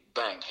did,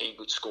 bang, he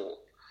would score.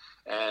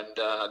 And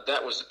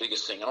that was the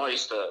biggest thing. And I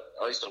used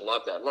to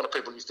love that. A lot of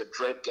people used to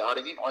dread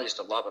guarding him. I used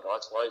to love it. I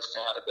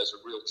found it as a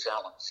real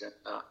challenge.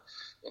 And,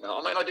 you know,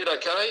 I mean, I did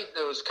okay.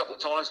 There was a couple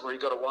of times where he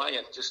got away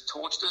and just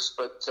torched us.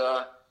 But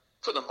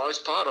for the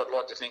most part, I'd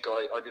like to think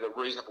I did a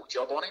reasonable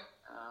job on him,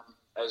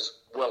 as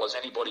well as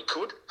anybody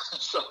could.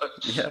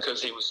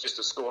 Because he was just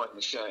a scoring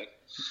machine.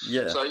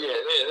 Yeah. So, yeah,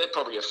 they're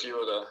probably a few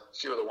of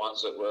the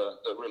ones that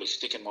really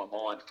stick in my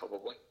mind,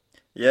 probably.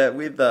 Yeah,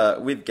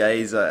 with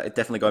Gaze,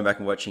 definitely going back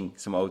and watching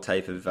some old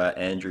tape of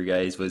Andrew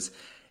Gaze, was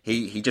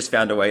he just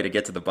found a way to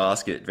get to the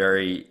basket,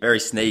 very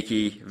very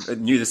sneaky,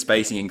 knew the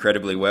spacing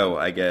incredibly well,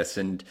 I guess.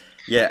 And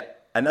yeah,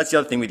 and that's the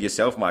other thing with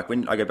yourself, Mike.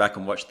 When I go back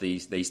and watch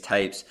these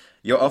tapes,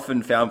 you're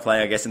often found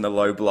playing, I guess, in the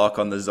low block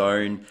on the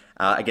zone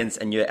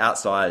and you're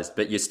outsized,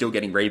 but you're still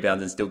getting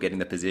rebounds and still getting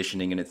the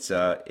positioning, and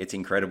it's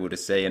incredible to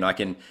see.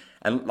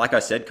 And like I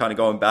said, kind of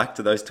going back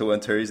to those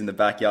 2-on-2s in the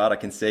backyard, I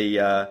can see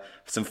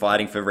some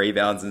fighting for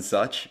rebounds and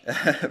such.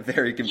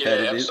 Very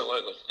competitive. Yeah,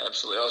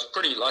 absolutely. I was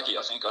pretty lucky,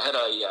 I think. I had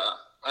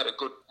a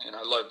good, you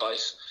know, low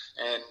base,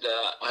 and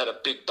I had a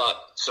big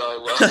butt,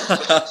 so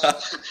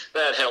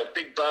that helped.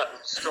 Big butt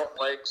and strong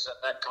legs, and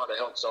that kind of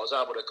helped. So I was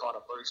able to kind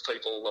of move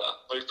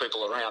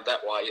people around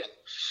that way.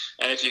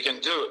 And if you can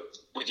do it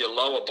with your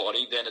lower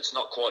body, then it's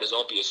not quite as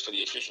obvious for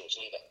the officials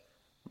either.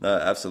 No,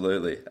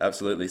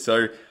 absolutely.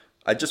 So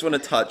I just want to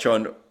touch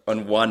on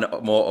one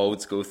more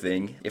old school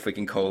thing, if we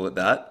can call it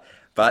that.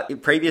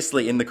 But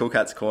previously in the Cool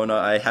Cats Corner,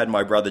 I had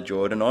my brother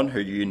Jordan on, who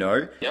you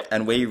know,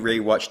 and we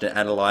rewatched and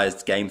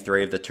analysed Game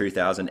 3 of the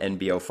 2000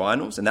 NBL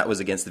Finals, and that was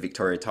against the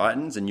Victoria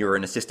Titans, and you were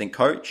an assistant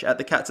coach at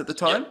the Cats at the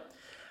time.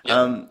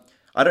 Yep.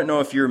 I don't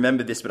know if you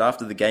remember this, but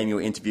after the game you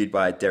were interviewed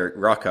by Derek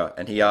Rucker,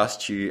 and he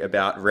asked you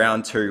about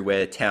round 2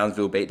 where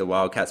Townsville beat the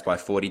Wildcats by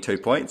 42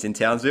 points in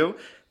Townsville.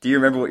 Do you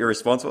remember what your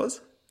response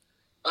was?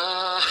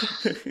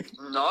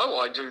 No,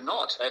 I do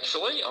not,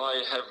 actually.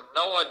 I have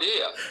no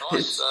idea.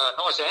 Nice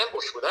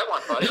ambush with that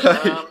one, buddy.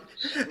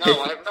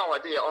 No, I have no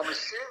idea. I'm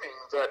assuming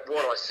that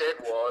what I said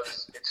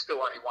was it's still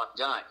only one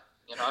game.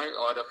 You know,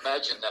 I'd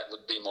imagine that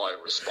would be my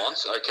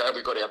response. Okay,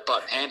 we got our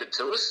butt handed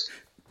to us,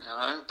 you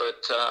know,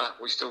 but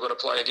we still got to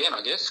play again,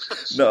 I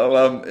guess. No,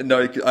 I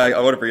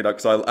want to bring it up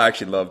because I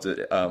actually loved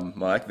it,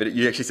 Mike. But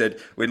you actually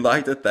said, we'd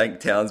like to thank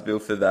Townsville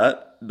for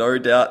that. No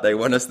doubt they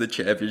won us the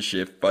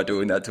championship by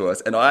doing that to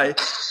us. And I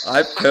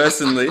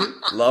personally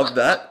love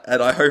that. And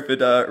I hope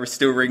it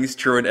still rings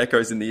true and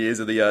echoes in the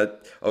ears of the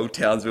old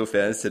Townsville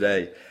fans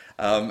today.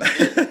 Yeah,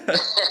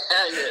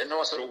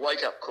 nice little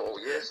wake-up call,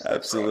 yes.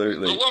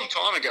 Absolutely. Right. A long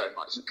time ago,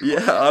 mate.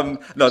 Yeah,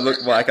 no, look,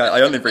 Mike,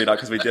 I only bring it up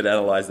because we did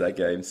analyse that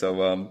game.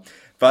 So,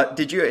 but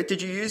did you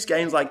use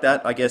games like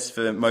that, I guess,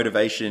 for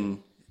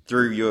motivation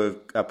through your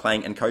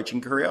playing and coaching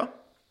career?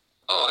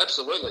 Oh,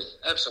 absolutely.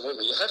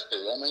 Absolutely. You have to.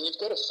 I mean, you've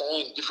got to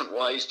find different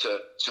ways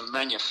to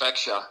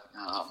manufacture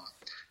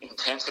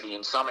intensity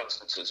in some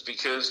instances,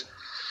 because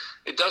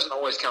it doesn't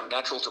always come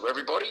natural to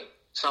everybody.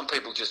 Some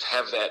people just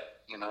have that,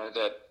 you know,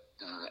 that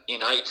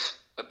innate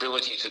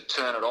ability to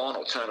turn it on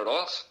or turn it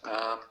off.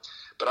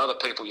 But other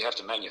people, you have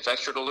to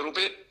manufacture it a little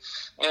bit.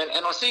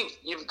 And I think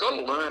you've got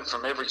to learn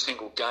from every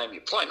single game you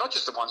play, not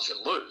just the ones you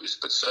lose,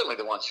 but certainly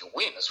the ones you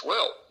win as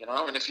well. You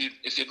know, and if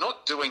you're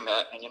not doing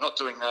that, and you're not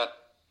doing that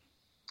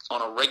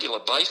on a regular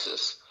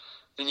basis,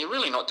 then you're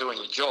really not doing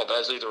your job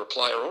as either a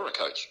player or a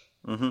coach.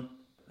 Mm-hmm.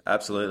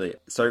 Absolutely.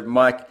 So,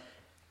 Mike,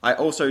 I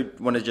also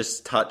want to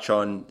just touch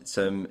on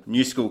some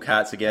new school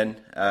Cats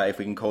again, if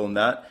we can call them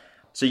that.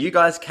 So you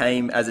guys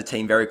came as a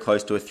team very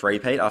close to a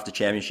three-peat after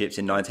championships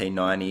in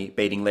 1990,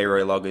 beating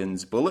Leroy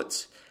Loggins'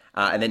 Bullets,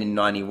 and then in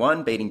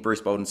 91, beating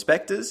Bruce Bolden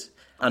Spectres.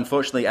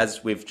 Unfortunately,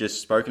 as we've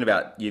just spoken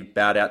about, you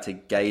bowed out to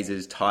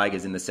Gazers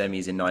Tigers in the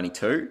semis in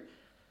 92.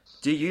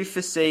 Do you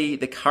foresee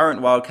the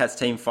current Wildcats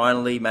team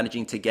finally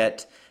managing to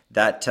get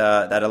that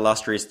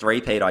illustrious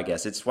three-peat, I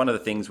guess? It's one of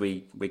the things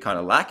we kind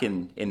of lack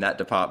in that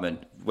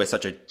department. We're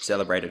such a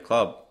celebrated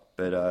club.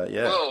 But,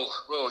 yeah.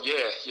 Well, yeah.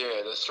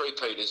 The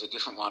three-peat is a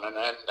different one, and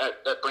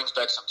that brings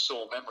back some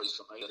sore memories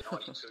for me, the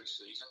 92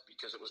 season,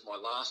 because it was my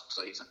last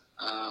season.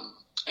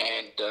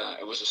 And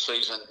it was a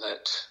season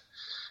that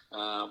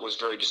was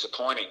very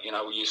disappointing. You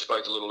know, you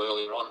spoke a little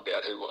earlier on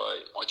about who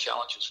my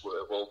challenges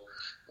were. Well,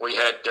 we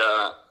had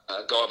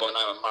a guy by the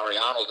name of Murray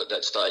Arnold at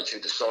that stage who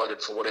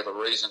decided for whatever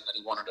reason that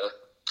he wanted to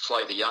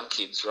play the young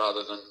kids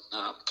rather than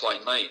play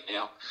me.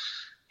 Now,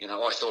 you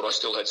know, I thought I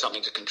still had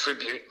something to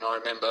contribute, and I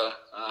remember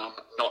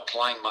not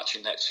playing much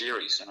in that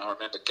series. And I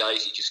remember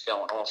Gazy just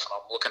going off, and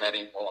I'm looking at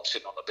him while I'm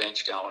sitting on the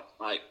bench going,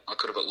 mate, I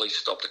could have at least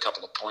stopped a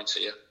couple of points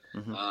here.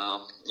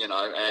 Mm-hmm. You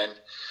know, and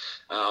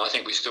I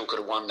think we still could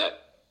have won that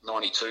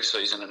 92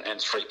 season and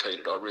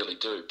three-peated, I really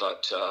do.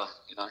 But,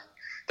 you know,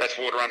 that's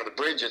water under the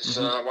bridge. It's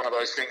one of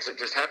those things that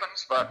just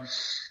happens. But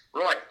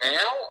right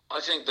now, I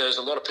think there's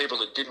a lot of people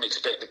that didn't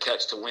expect the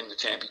Cats to win the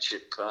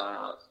championship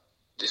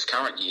this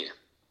current year,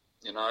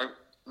 you know.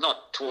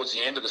 Not towards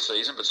the end of the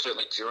season, but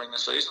certainly during the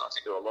season. I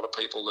think there were a lot of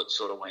people that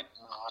sort of went,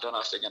 I don't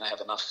know if they're going to have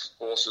enough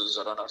horses.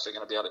 I don't know if they're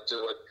going to be able to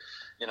do it.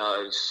 You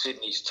know,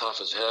 Sydney's tough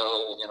as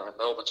hell. You know,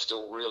 Melbourne's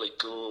still really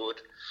good.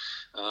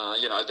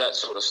 You know, that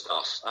sort of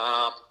stuff.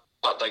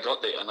 But they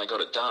got there and they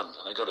got it done.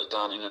 And they got it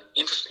done in an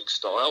interesting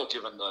style,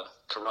 given the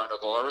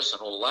coronavirus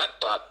and all that.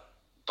 But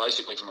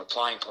basically, from a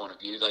playing point of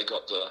view, they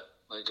got the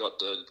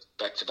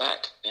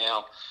back-to-back.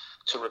 Now,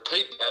 to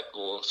repeat that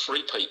or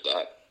three-peat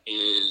that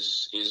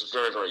is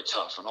very, very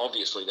tough. And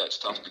obviously that's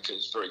tough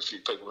because very few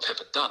people have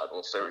ever done it,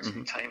 or very few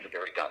teams have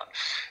ever done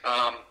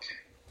it.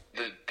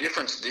 The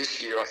difference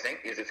this year, I think,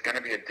 is it's going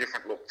to be a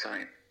different look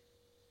team,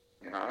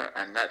 you know,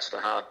 and that's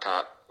the hard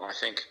part. I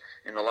think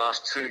in the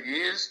last 2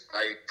 years,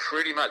 they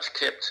pretty much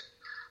kept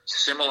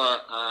similar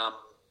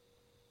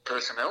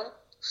personnel,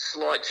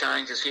 slight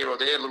changes here or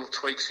there, little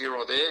tweaks here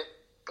or there,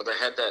 but they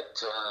had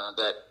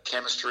that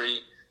chemistry.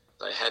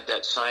 They had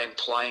that same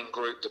playing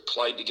group that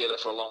played together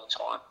for a long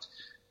time.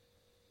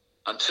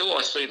 Until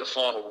I see the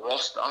final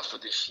roster for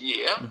this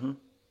year,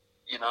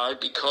 you know,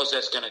 because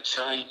that's going to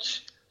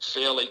change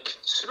fairly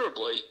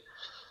considerably,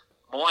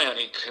 my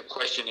only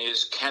question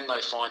is, can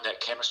they find that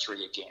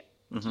chemistry again?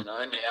 You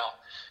know, now,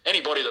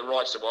 anybody that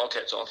writes the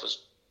Wildcats off is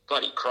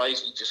bloody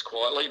crazy, just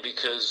quietly,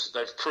 because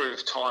they've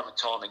proved time and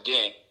time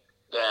again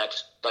that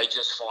they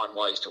just find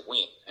ways to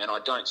win. And I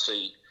don't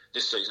see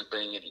this season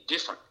being any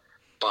different.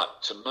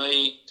 But to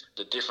me,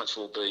 the difference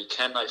will be,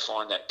 can they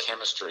find that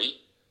chemistry?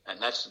 And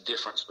that's the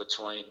difference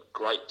between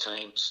great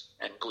teams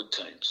and good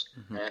teams.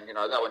 And, you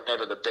know, they were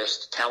never the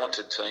best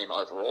talented team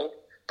overall,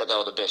 but they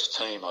were the best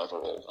team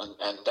overall.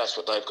 And that's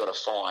what they've got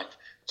to find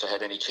to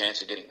have any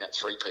chance of getting that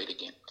three-peat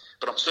again.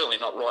 But I'm certainly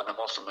not writing them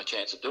off from a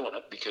chance of doing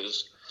it,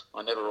 because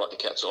I never write the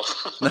Cats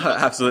off. No,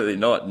 absolutely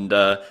not. And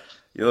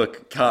you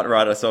can't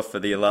write us off for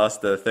the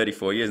last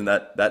 34 years. And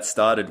that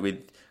started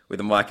with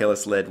a Mike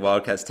Ellis-led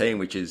Wildcats team,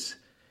 which is,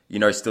 you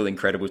know, still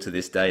incredible to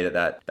this day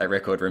that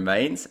record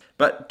remains.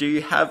 But do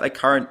you have a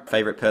current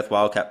favourite Perth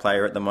Wildcat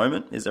player at the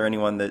moment? Is there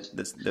anyone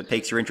that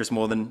piques your interest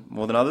more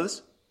than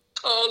others?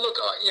 Oh, look,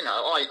 you know,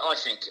 I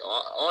think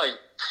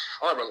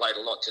I relate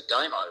a lot to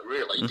Damo,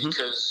 really,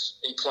 because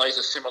he plays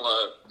a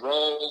similar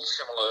role,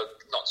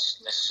 not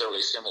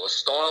necessarily a similar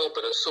style,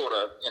 but a sort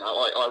of, you know,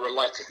 I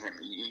relate to him.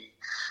 He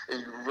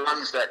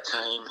runs that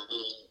team.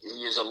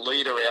 He is a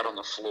leader out on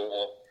the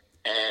floor.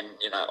 And,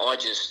 you know, I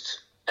just,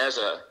 as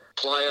a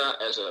player,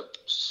 as a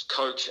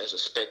coach, as a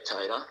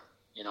spectator,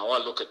 you know, I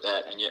look at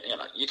that and, you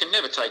know, you can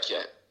never take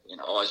your, you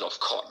know, eyes off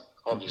Cotton,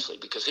 obviously,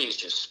 because he's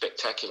just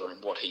spectacular in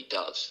what he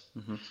does.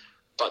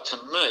 But to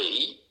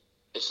me,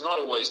 it's not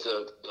always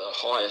the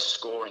highest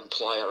scoring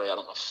player out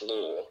on the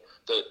floor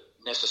that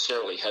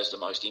necessarily has the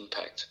most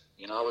impact.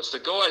 You know, it's the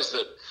guys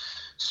that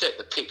set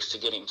the picks to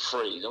get him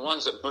free, the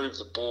ones that move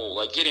the ball.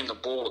 They get him the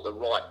ball at the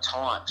right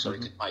time so he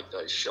can make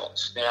those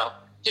shots. Now,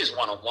 his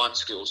one-on-one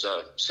skills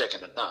are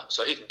second to none,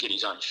 so he can get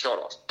his own shot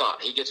off.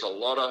 But he gets a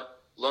lot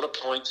of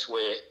points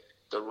where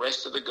the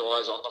rest of the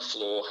guys on the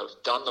floor have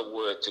done the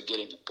work to get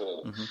him the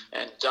ball.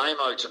 And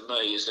Damo, to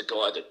me, is the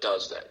guy that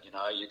does that. You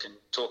know, you can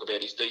talk about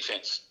his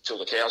defence till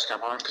the cows come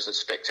home because it's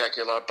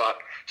spectacular, but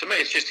to me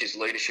it's just his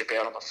leadership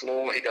out on the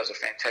floor. He does a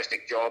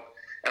fantastic job,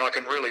 and I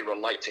can really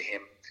relate to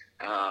him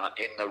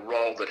in the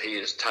role that he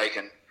has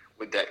taken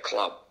with that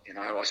club. You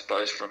know, I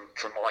suppose from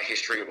my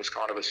history, it was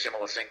kind of a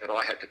similar thing that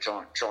I had to try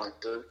and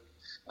do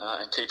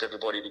and keep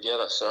everybody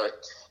together. So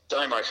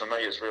Damo, for me,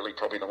 is really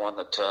probably the one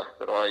that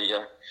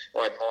I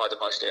admire the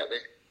most out there.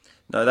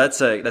 No,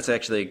 that's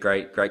actually a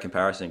great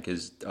comparison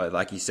because,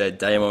 like you said,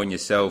 Damo and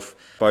yourself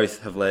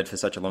both have led for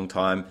such a long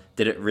time,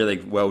 did it really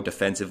well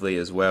defensively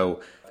as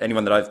well.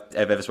 Anyone that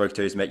I've ever spoken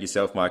to who's met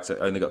yourself, Mike's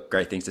only got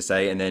great things to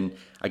say. And then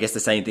I guess the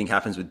same thing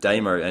happens with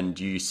Damo, and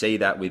you see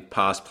that with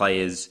past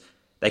players.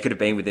 They could have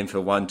been with him for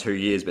 1-2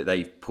 years, but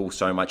they pull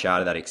so much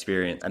out of that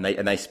experience, and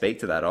they speak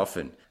to that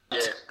often. Yeah,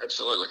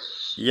 absolutely.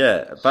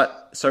 Yeah,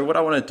 but so what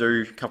I want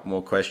to do, a couple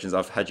more questions.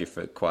 I've had you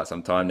for quite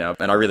some time now,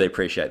 and I really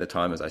appreciate the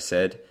time, as I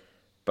said.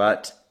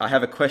 But I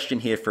have a question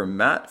here from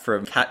Matt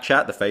from Cat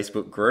Chat, the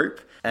Facebook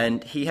group.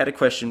 And he had a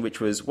question which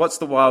was, what's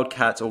the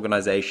Wildcats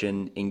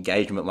organisation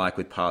engagement like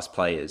with past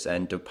players?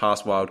 And do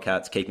past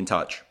Wildcats keep in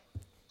touch?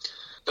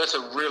 That's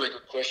a really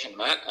good question,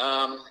 Matt.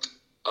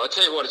 I'll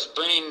tell you what,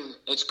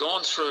 it's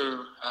gone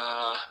through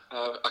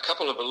a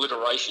couple of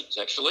iterations,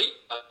 actually.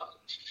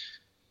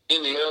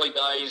 In the early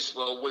days,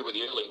 well, we were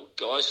the early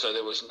guys, so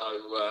there was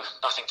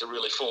nothing to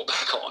really fall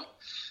back on.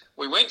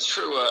 We went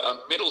through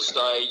a middle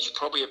stage,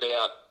 probably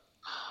about,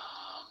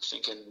 I'm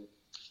thinking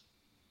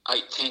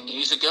 8-10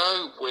 years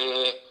ago,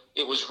 where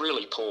it was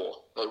really poor.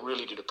 They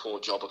really did a poor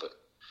job of it.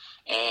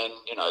 And,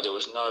 there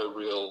was no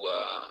real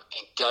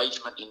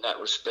engagement in that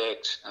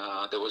respect.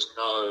 There was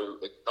no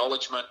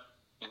acknowledgement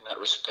in that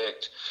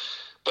respect.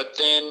 But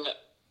then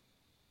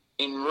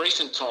in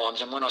recent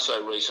times, and when I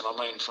say recent, I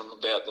mean from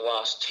about the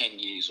last 10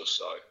 years or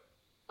so,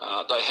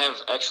 they have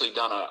actually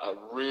done a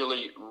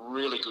really,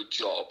 really good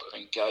job of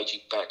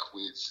engaging back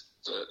with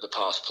the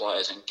past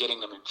players and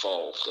getting them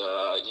involved.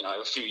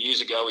 A few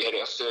years ago we had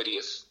our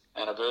 30th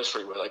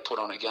anniversary where they put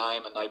on a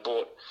game and they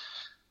brought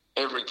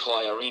every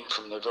player in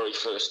from the very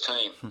first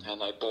team and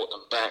they brought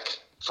them back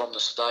from the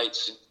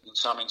States, in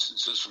some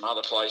instances from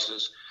other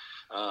places,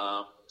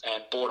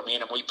 and brought them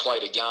in, and we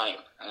played a game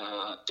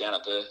down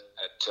at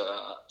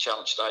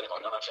Challenge Stadium.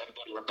 I don't know if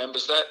anybody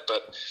remembers that,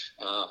 but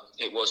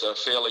it was a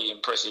fairly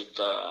impressive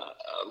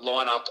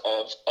lineup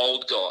of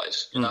old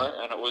guys, and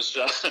it was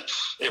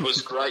it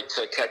was great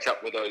to catch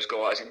up with those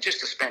guys and just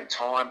to spend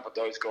time with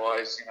those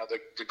guys.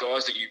 The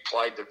guys that you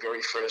played the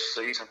very first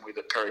season with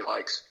at Perry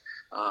Lakes.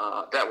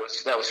 That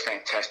was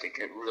fantastic.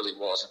 It really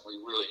was, and we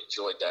really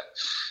enjoyed that.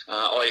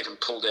 I even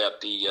pulled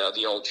out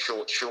the old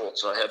short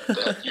shorts. I had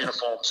the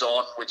uniforms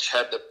on, which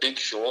had the big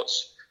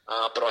shorts,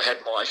 but I had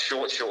my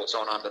short shorts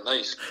on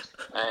underneath.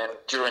 And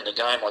during the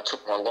game, I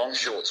took my long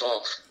shorts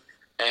off,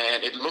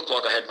 and it looked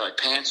like I had no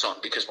pants on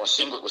because my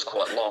singlet was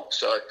quite long.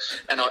 So,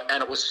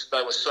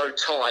 they were so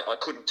tight, I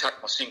couldn't tuck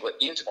my singlet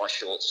into my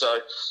shorts. So,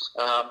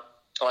 I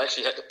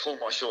actually had to pull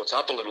my shorts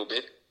up a little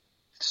bit.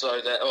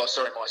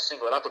 My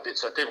singlet up a bit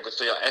so people could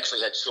see I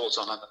actually had shorts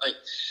on underneath.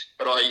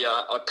 But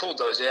I pulled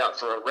those out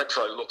for a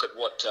retro look at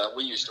what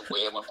we used to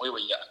wear when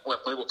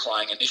we were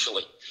playing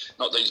initially.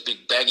 Not these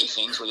big baggy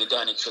things where you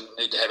don't actually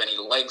need to have any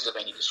legs of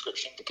any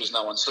description because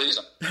no one sees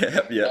them.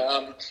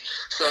 Yeah.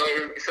 So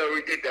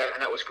we did that,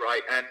 and that was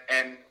great.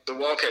 And the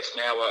Wildcats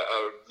now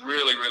are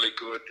really, really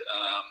good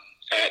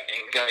at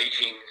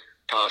engaging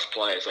past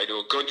players. They do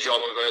a good job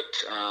of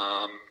it.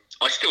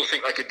 I still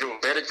think they could do a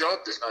better job.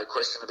 There's no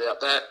question about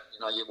that.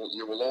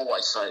 You will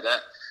always say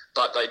that.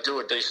 But they do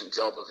a decent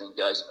job of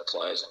engaging the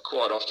players, and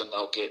quite often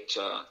they'll get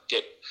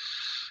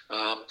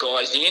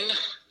guys in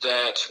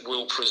that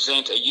will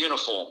present a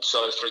uniform.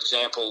 So, for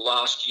example,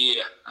 last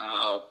year,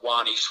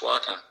 Wani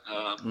Swaka,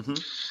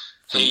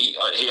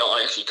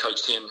 I actually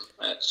coached him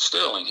at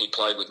Stirling. He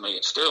played with me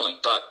at Stirling,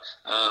 but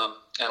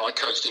and I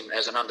coached him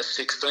as an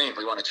under-16.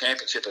 We won a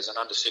championship as an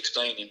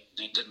under-16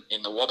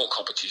 in the wobble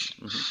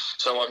competition.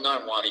 So I've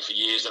known Wani for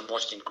years and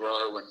watched him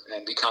grow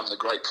and become the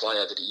great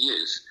player that he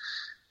is.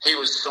 He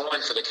was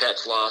signed for the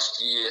Cats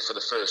last year for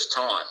the first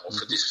time, or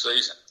for this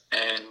season,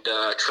 and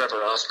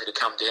Trevor asked me to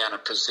come down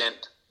and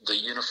present the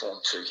uniform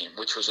to him,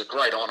 which was a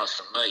great honour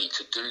for me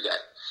to do that.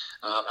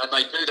 And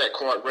they do that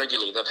quite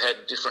regularly. They've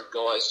had different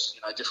guys,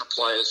 different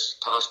players,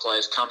 past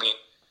players come in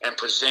and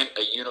present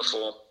a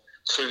uniform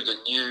to the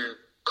new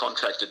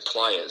contracted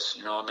players.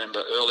 I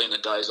remember early in the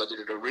days I did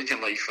it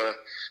originally for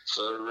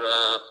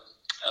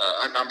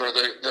a number of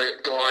the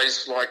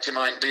guys like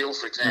Jermaine Beale,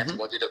 for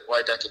example. I did it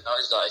way back in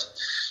those days.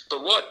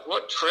 But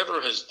what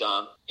Trevor has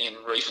done in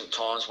recent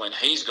times when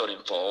he's got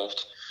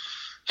involved,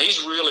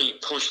 he's really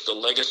pushed the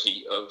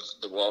legacy of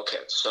the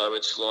Wildcats. So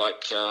it's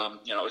like,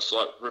 it's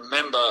like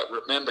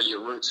remember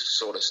your roots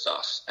sort of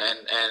stuff.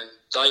 And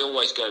they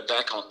always go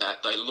back on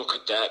that. They look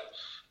at that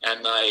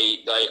and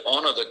they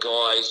honour the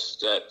guys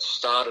that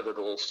started it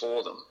all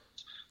for them.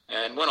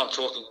 And what I'm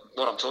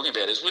talking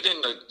about is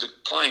within the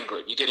playing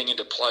group, you're getting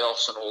into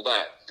playoffs and all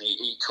that.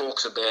 He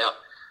talks about,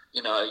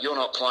 you're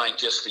not playing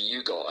just for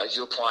you guys.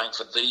 You're playing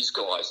for these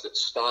guys that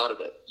started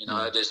it.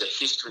 There's a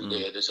history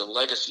there. There's a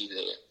legacy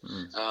there.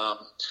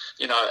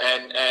 And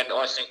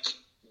I think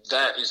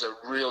that is a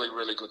really,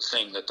 really good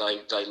thing that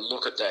they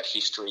look at that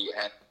history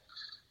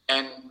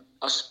and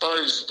I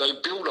suppose they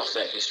build off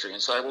that history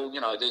and say, well,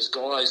 there's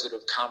guys that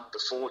have come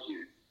before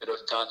you that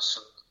have done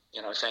some,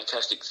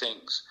 fantastic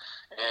things.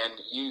 And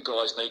you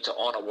guys need to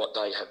honour what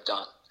they have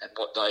done and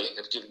what they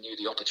have given you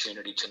the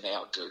opportunity to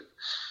now do.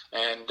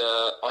 And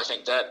I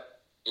think that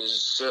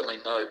is certainly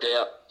no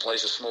doubt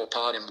plays a small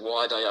part in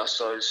why they are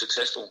so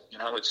successful.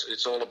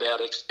 It's all about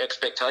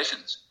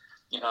expectations.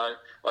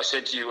 I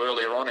said to you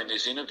earlier on in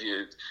this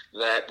interview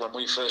that when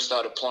we first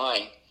started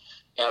playing,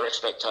 our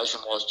expectation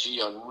was,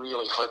 gee, I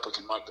really hope we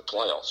can make the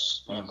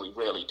playoffs. And we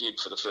rarely did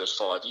for the first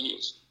 5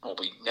 years, or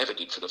we never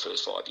did for the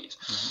first 5 years.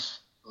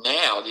 Mm-hmm.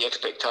 Now the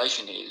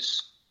expectation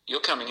is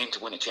you're coming in to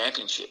win a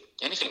championship.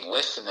 Anything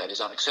less than that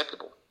is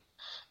unacceptable.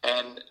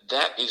 And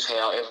that is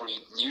how every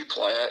new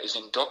player is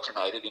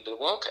indoctrinated into the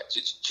Wildcats.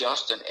 It's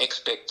just an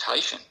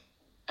expectation.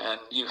 And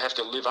you have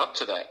to live up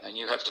to that, and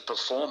you have to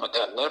perform at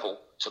that level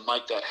to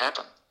make that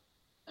happen.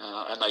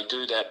 And they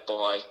do that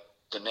by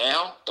the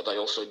now, but they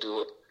also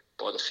do it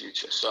by the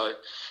future. So,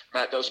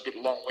 Matt, that was a bit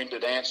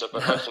long-winded answer,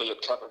 but hopefully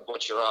it covered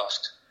what you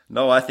asked.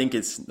 I think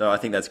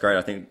that's great.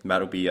 I think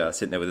Matt will be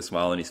sitting there with a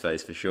smile on his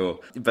face for sure.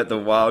 But the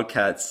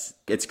Wildcats,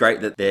 it's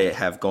great that they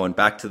have gone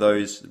back to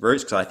those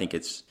roots, because I think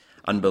it's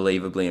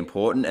unbelievably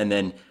important. And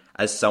then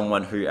as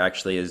someone who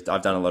actually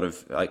I've done a lot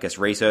of,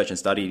 research and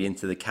studied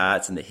into the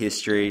Cats and the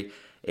history,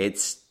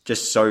 it's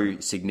just so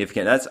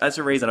significant. That's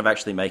the reason I'm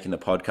actually making the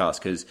podcast,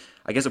 because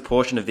I guess a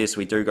portion of this,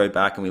 we do go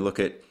back and we look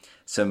at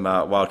some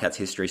Wildcats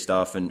history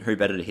stuff, and who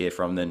better to hear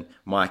from than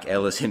Mike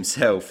Ellis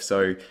himself.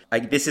 So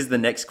this is the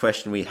next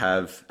question we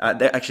have.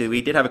 Actually,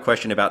 we did have a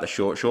question about the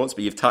short shorts,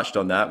 but you've touched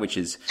on that, which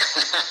is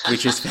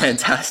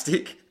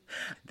fantastic.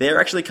 They're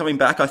actually coming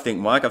back, I think,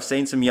 Mike. I've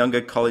seen some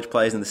younger college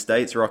players in the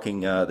States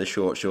rocking the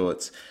short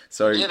shorts.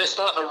 So yeah, they're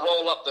starting to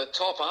roll up the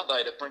top, aren't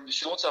they, to bring the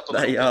shorts up a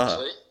little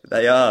bit.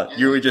 They are. Yeah,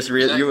 you were just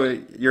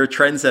exactly. you're a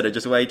trendsetter,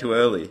 just way too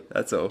early.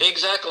 That's all.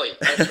 Exactly.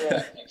 That's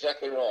right.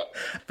 Exactly right.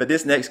 But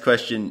this next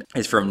question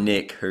is from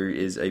Nick, who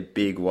is a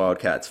big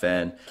Wildcats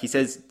fan. He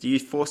says, do you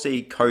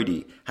foresee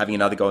Cody having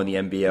another go in the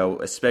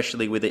NBL,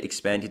 especially with it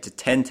expanded to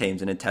 10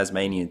 teams and a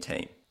Tasmanian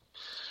team?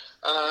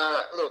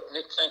 Look,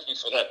 Nick, thank you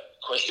for that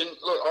question.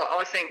 Look,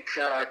 I think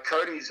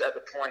Cody's at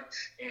the point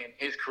in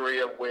his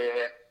career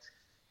where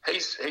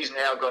he's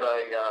now got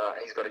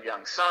a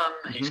young son,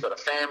 he's got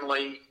a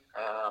family,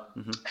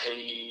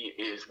 he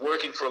is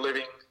working for a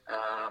living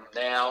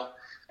now,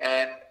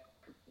 and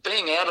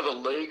being out of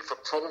the league for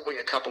probably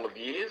a couple of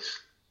years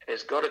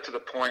has got it to the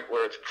point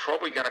where it's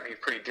probably going to be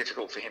pretty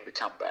difficult for him to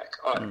come back.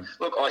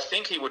 Look, I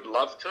think he would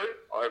love to.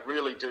 I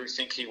really do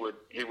think he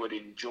would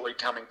enjoy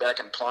coming back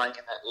and playing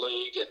in that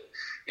league.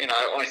 And,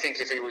 I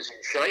think if he was in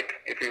shape,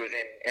 if he was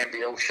in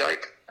NBL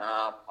shape,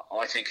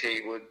 I think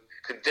he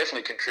could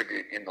definitely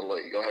contribute in the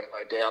league. I have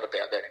no doubt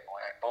about that in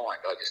my own mind.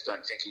 I just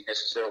don't think he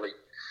necessarily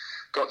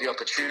got the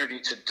opportunity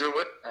to do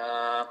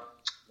it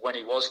when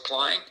he was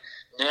playing.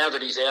 Now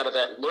that he's out of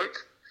that loop,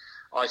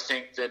 I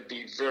think that'd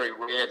be very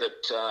rare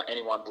that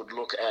anyone would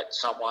look at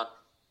someone,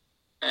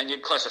 and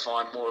you'd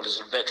classify him more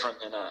as a veteran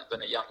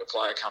than a younger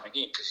player coming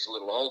in, because he's a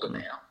little older now.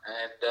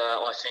 And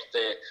I think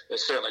they're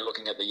certainly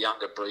looking at the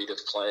younger breed of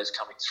players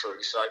coming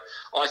through. So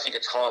I think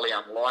it's highly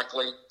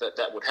unlikely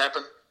that would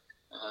happen.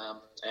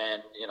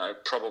 And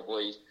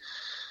probably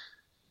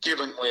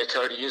given where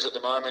Cody is at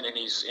the moment in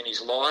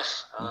his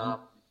life,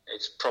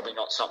 it's probably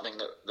not something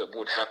that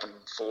would happen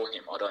for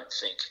him, I don't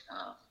think.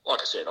 Like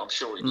I said, I'm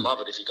sure he'd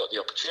love it if he got the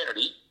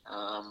opportunity,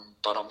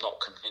 but I'm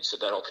not convinced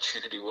that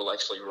opportunity will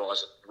actually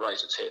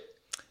raise its head.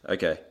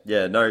 Okay,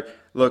 yeah, no,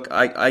 look,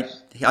 I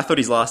thought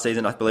his last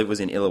season, I believe, was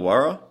in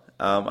Illawarra.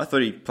 I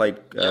thought he played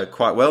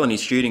quite well, and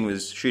his shooting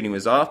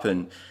was up,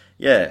 and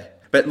yeah.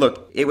 But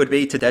look, it would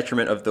be to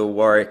detriment of the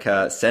Warwick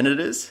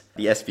Senators,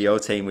 the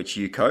SBL team which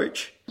you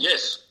coach.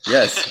 Yes,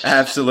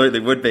 absolutely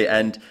would be.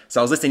 And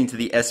so I was listening to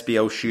the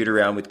SBL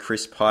shoot-around with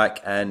Chris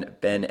Pike and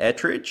Ben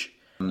Ettridge.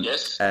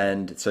 Yes.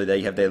 And so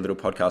they have their little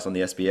podcast on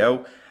the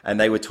SBL, and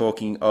they were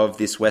talking of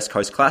this West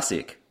Coast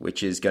Classic,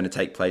 which is going to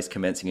take place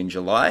commencing in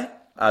July.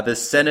 Are the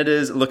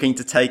Senators looking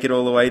to take it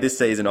all the way this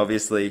season?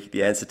 Obviously,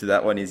 the answer to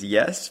that one is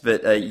yes,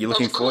 but are you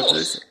looking forward to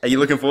this? Are you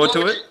looking forward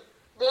to it?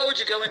 Why would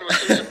you go into a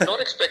season not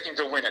expecting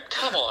to win it?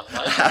 Come on,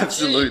 mate.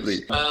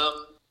 Absolutely.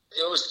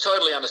 It was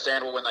totally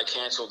understandable when they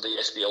cancelled the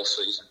SBL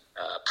season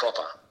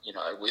proper,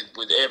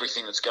 with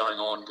everything that's going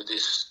on with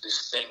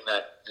this thing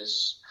that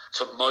is,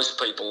 for most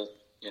people,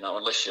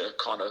 unless you're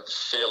kind of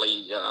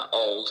fairly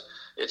old,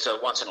 it's a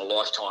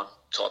once-in-a-lifetime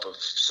type of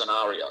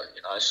scenario,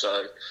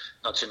 so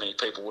not too many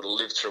people would have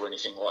lived through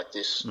anything like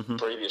this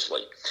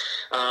previously.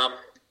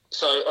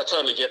 So I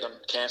totally get them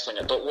cancelling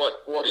it. But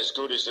what is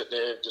good is that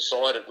they've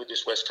decided with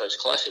this West Coast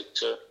Classic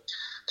to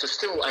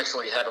still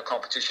actually have a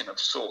competition of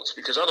sorts,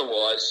 because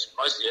otherwise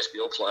most of the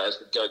SBL players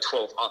would go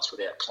 12 months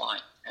without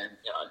playing, and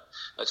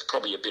that's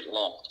probably a bit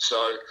long.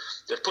 So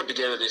they've put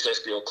together this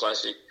SBL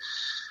Classic.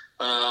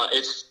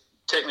 It's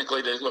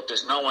technically,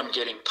 there's no one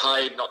getting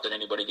paid. Not that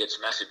anybody gets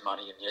massive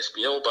money in the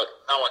SBL, but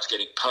no one's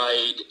getting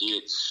paid.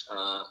 It's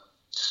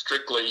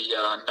strictly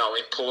no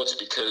imports,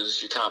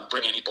 because you can't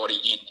bring anybody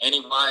in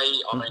anyway.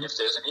 I mean, if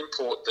there's an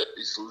import that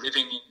is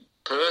living in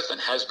Perth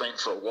and has been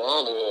for a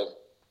while, or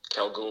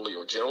Kalgoorlie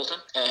or Geraldton,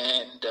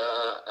 and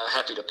are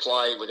happy to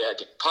play without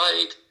getting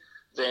paid,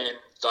 then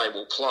they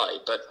will play.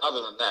 But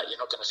other than that, you're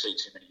not going to see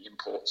too many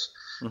imports.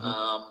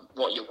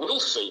 What you will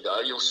see,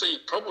 though, you'll see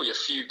probably a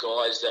few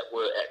guys that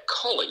were at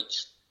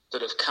college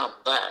that have come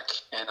back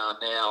and are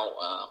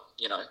now,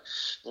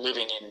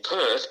 living in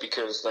Perth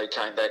because they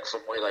came back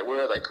from where they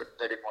were. They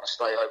didn't want to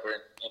stay over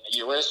in the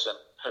US, and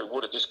who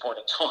would at this point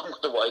in time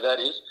with the way that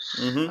is.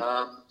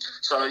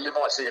 So you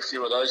might see a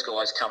few of those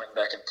guys coming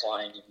back and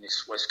playing in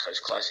this West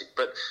Coast Classic.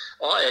 But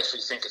I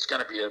actually think it's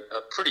going to be a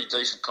pretty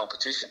decent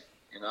competition.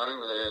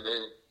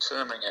 They're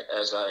terming it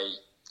as a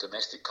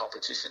domestic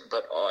competition,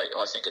 but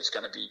I think it's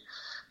going to be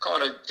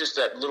kind of just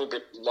that little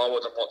bit lower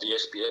than what the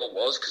SBL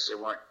was, because they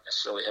won't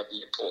necessarily have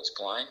the imports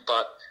playing.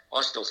 But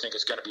I still think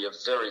it's going to be a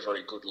very,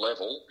 very good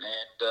level,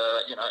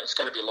 and it's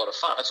going to be a lot of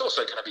fun. It's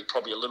also going to be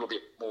probably a little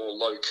bit more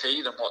low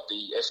key than what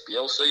the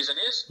SBL season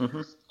is.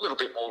 A little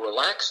bit more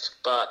relaxed,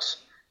 but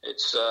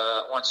it's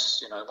once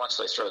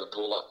they throw the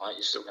ball up, mate,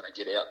 you're still going to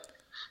get out.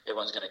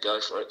 Everyone's going to go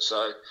for it.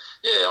 So,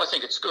 yeah, I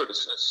think it's good.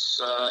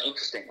 It's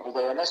interesting.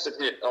 Although I must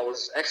admit, I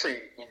was actually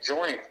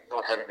enjoying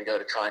not having to go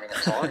to training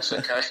at times.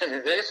 Okay,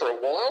 and there for a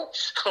while,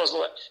 I was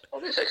like,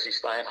 I'm just actually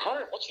staying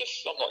home. What's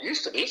this? I'm not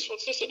used to this.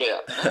 What's this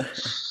about?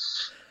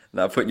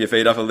 No, putting your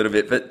feet up a little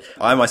bit. But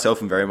I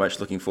myself am very much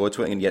looking forward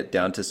to it and get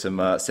down to some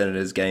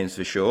Senators games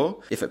for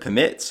sure, if it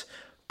permits.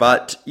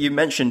 But you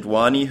mentioned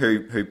Wani,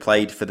 who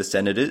played for the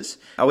Senators.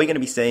 Are we going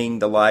to be seeing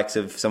the likes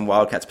of some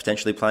Wildcats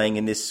potentially playing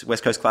in this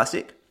West Coast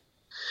Classic?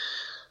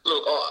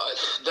 Look,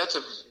 that's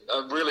a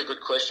really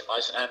good question,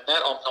 Mason, and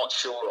that I'm not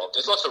sure of.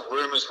 There's lots of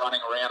rumours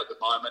running around at the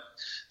moment.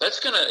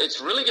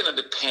 It's really going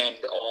to depend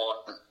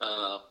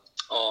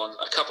on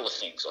a couple of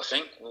things, I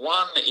think.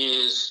 One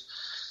is,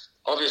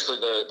 obviously,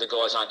 the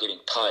guys aren't getting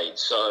paid,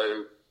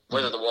 so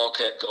whether the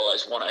Wildcat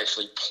guys want to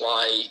actually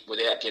play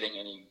without getting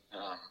any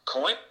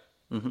coin,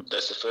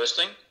 that's the first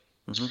thing.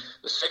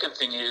 The second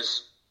thing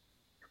is,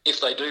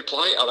 if they do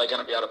play, are they going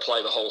to be able to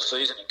play the whole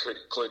season,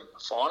 including the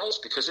finals?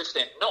 Because if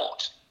they're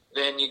not,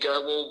 then you go,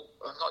 well,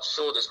 I'm not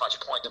sure there's much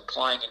point in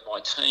playing in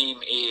my team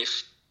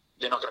if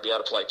they're not going to be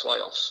able to play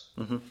playoffs.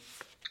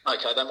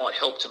 Okay, they might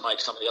help to make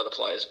some of the other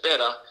players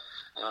better,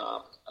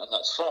 and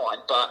that's fine,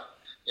 but,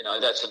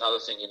 that's another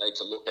thing you need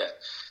to look at.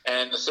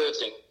 And the third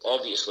thing,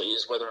 obviously,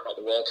 is whether or not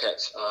the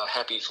Wildcats are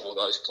happy for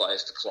those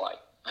players to play.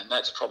 And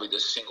that's probably the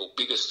single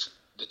biggest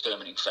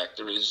determining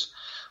factor, is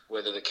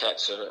whether the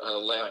Cats are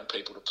allowing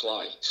people to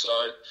play. So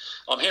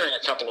I'm hearing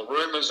a couple of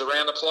rumours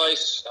around the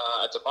place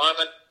at the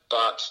moment,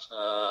 but,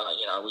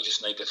 we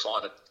just need to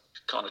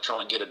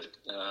try and get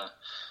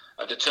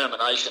a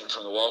determination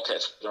from the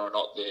Wildcats whether or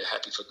not they're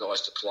happy for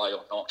guys to play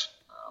or not.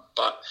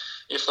 But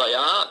if they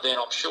are, then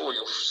I'm sure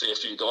you'll see a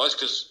few guys,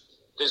 because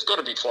there's got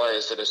to be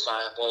players that are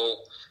saying,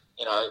 well,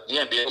 the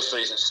NBL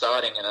season's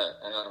starting in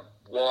a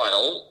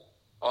while.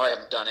 I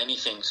haven't done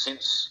anything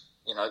since,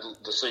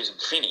 the season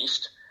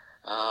finished.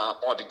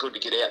 Might be good to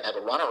get out and have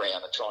a run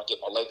around and try and get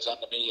my legs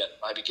under me and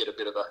maybe get a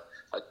bit of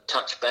a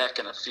touch back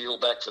and a feel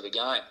back for the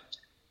game.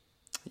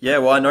 Yeah,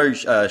 well, I know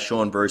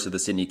Sean Bruce of the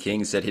Sydney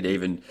Kings said he'd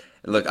even...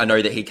 Look, I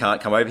know that he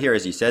can't come over here,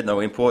 as you said, no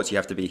imports. You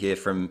have to be here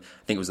from,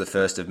 I think it was the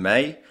 1st of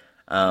May.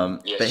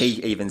 Yes. But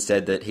he even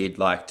said that he'd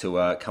like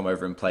to come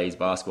over and play his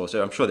basketball.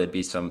 So I'm sure there'd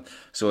be some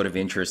sort of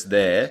interest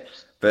there.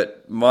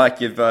 But Mike,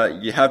 you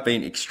have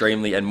been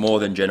extremely and more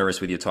than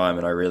generous with your time,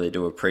 and I really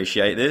do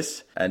appreciate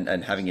this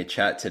and having a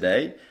chat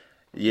today.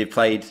 You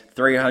played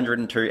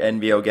 302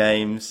 NBL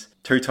games,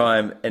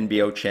 2-time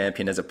NBL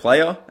champion as a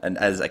player and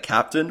as a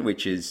captain,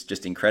 which is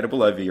just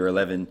incredible over your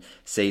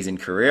 11-season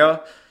career.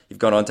 You've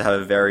gone on to have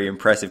a very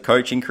impressive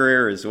coaching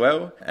career as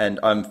well. And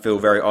I feel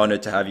very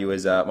honoured to have you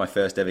as my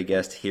first ever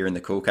guest here in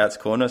the Cool Cats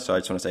Corner. So I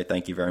just want to say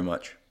thank you very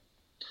much.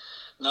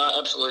 No,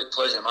 absolute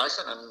pleasure,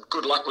 Mason, and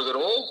good luck with it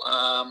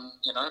all.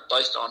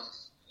 Based on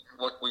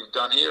what we've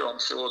done here, I'm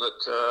sure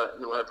that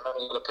you'll have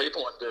a lot of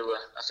people and do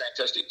a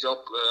fantastic job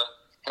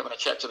having a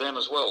chat to them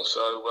as well.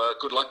 So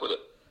good luck with it.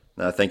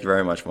 No, thank you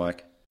very much,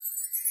 Mike.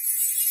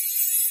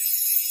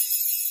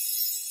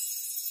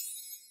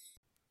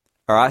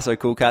 All right, so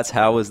Cool Cats,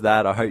 how was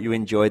that? I hope you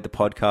enjoyed the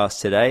podcast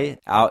today.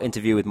 Our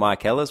interview with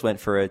Mike Ellis went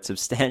for a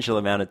substantial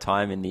amount of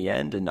time in the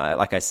end. And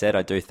like I said,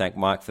 I do thank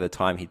Mike for the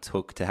time he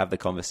took to have the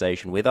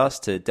conversation with us,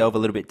 to delve a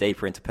little bit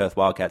deeper into Perth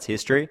Wildcats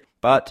history.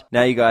 But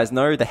now you guys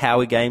know the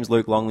Howie Games,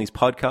 Luke Longley's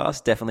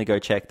podcast. Definitely go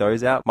check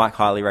those out. Mike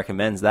highly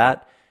recommends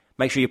that.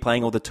 Make sure you're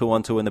playing all the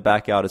 2-on-2 in the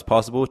backyard as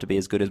possible to be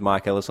as good as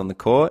Mike Ellis on the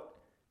court.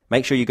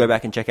 Make sure you go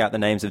back and check out the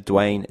names of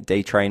Dwayne,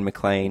 D-Train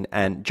McLean,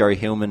 and Joe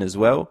Hillman as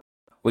well.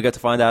 We got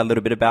to find out a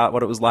little bit about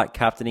what it was like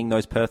captaining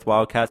those Perth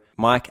Wildcats.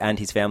 Mike and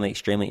his family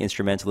extremely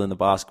instrumental in the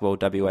basketball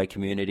WA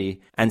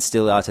community and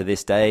still are to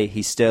this day.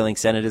 His Sterling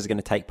Senators are going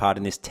to take part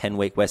in this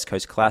 10-week West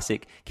Coast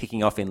Classic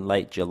kicking off in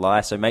late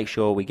July. So make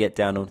sure we get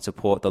down and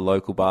support the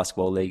local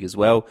basketball league as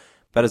well.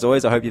 But as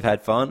always, I hope you've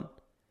had fun.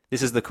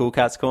 This is the Cool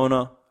Cats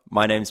Corner.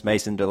 My name's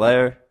Mason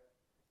DeLeo.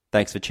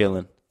 Thanks for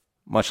chilling.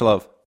 Much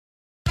love.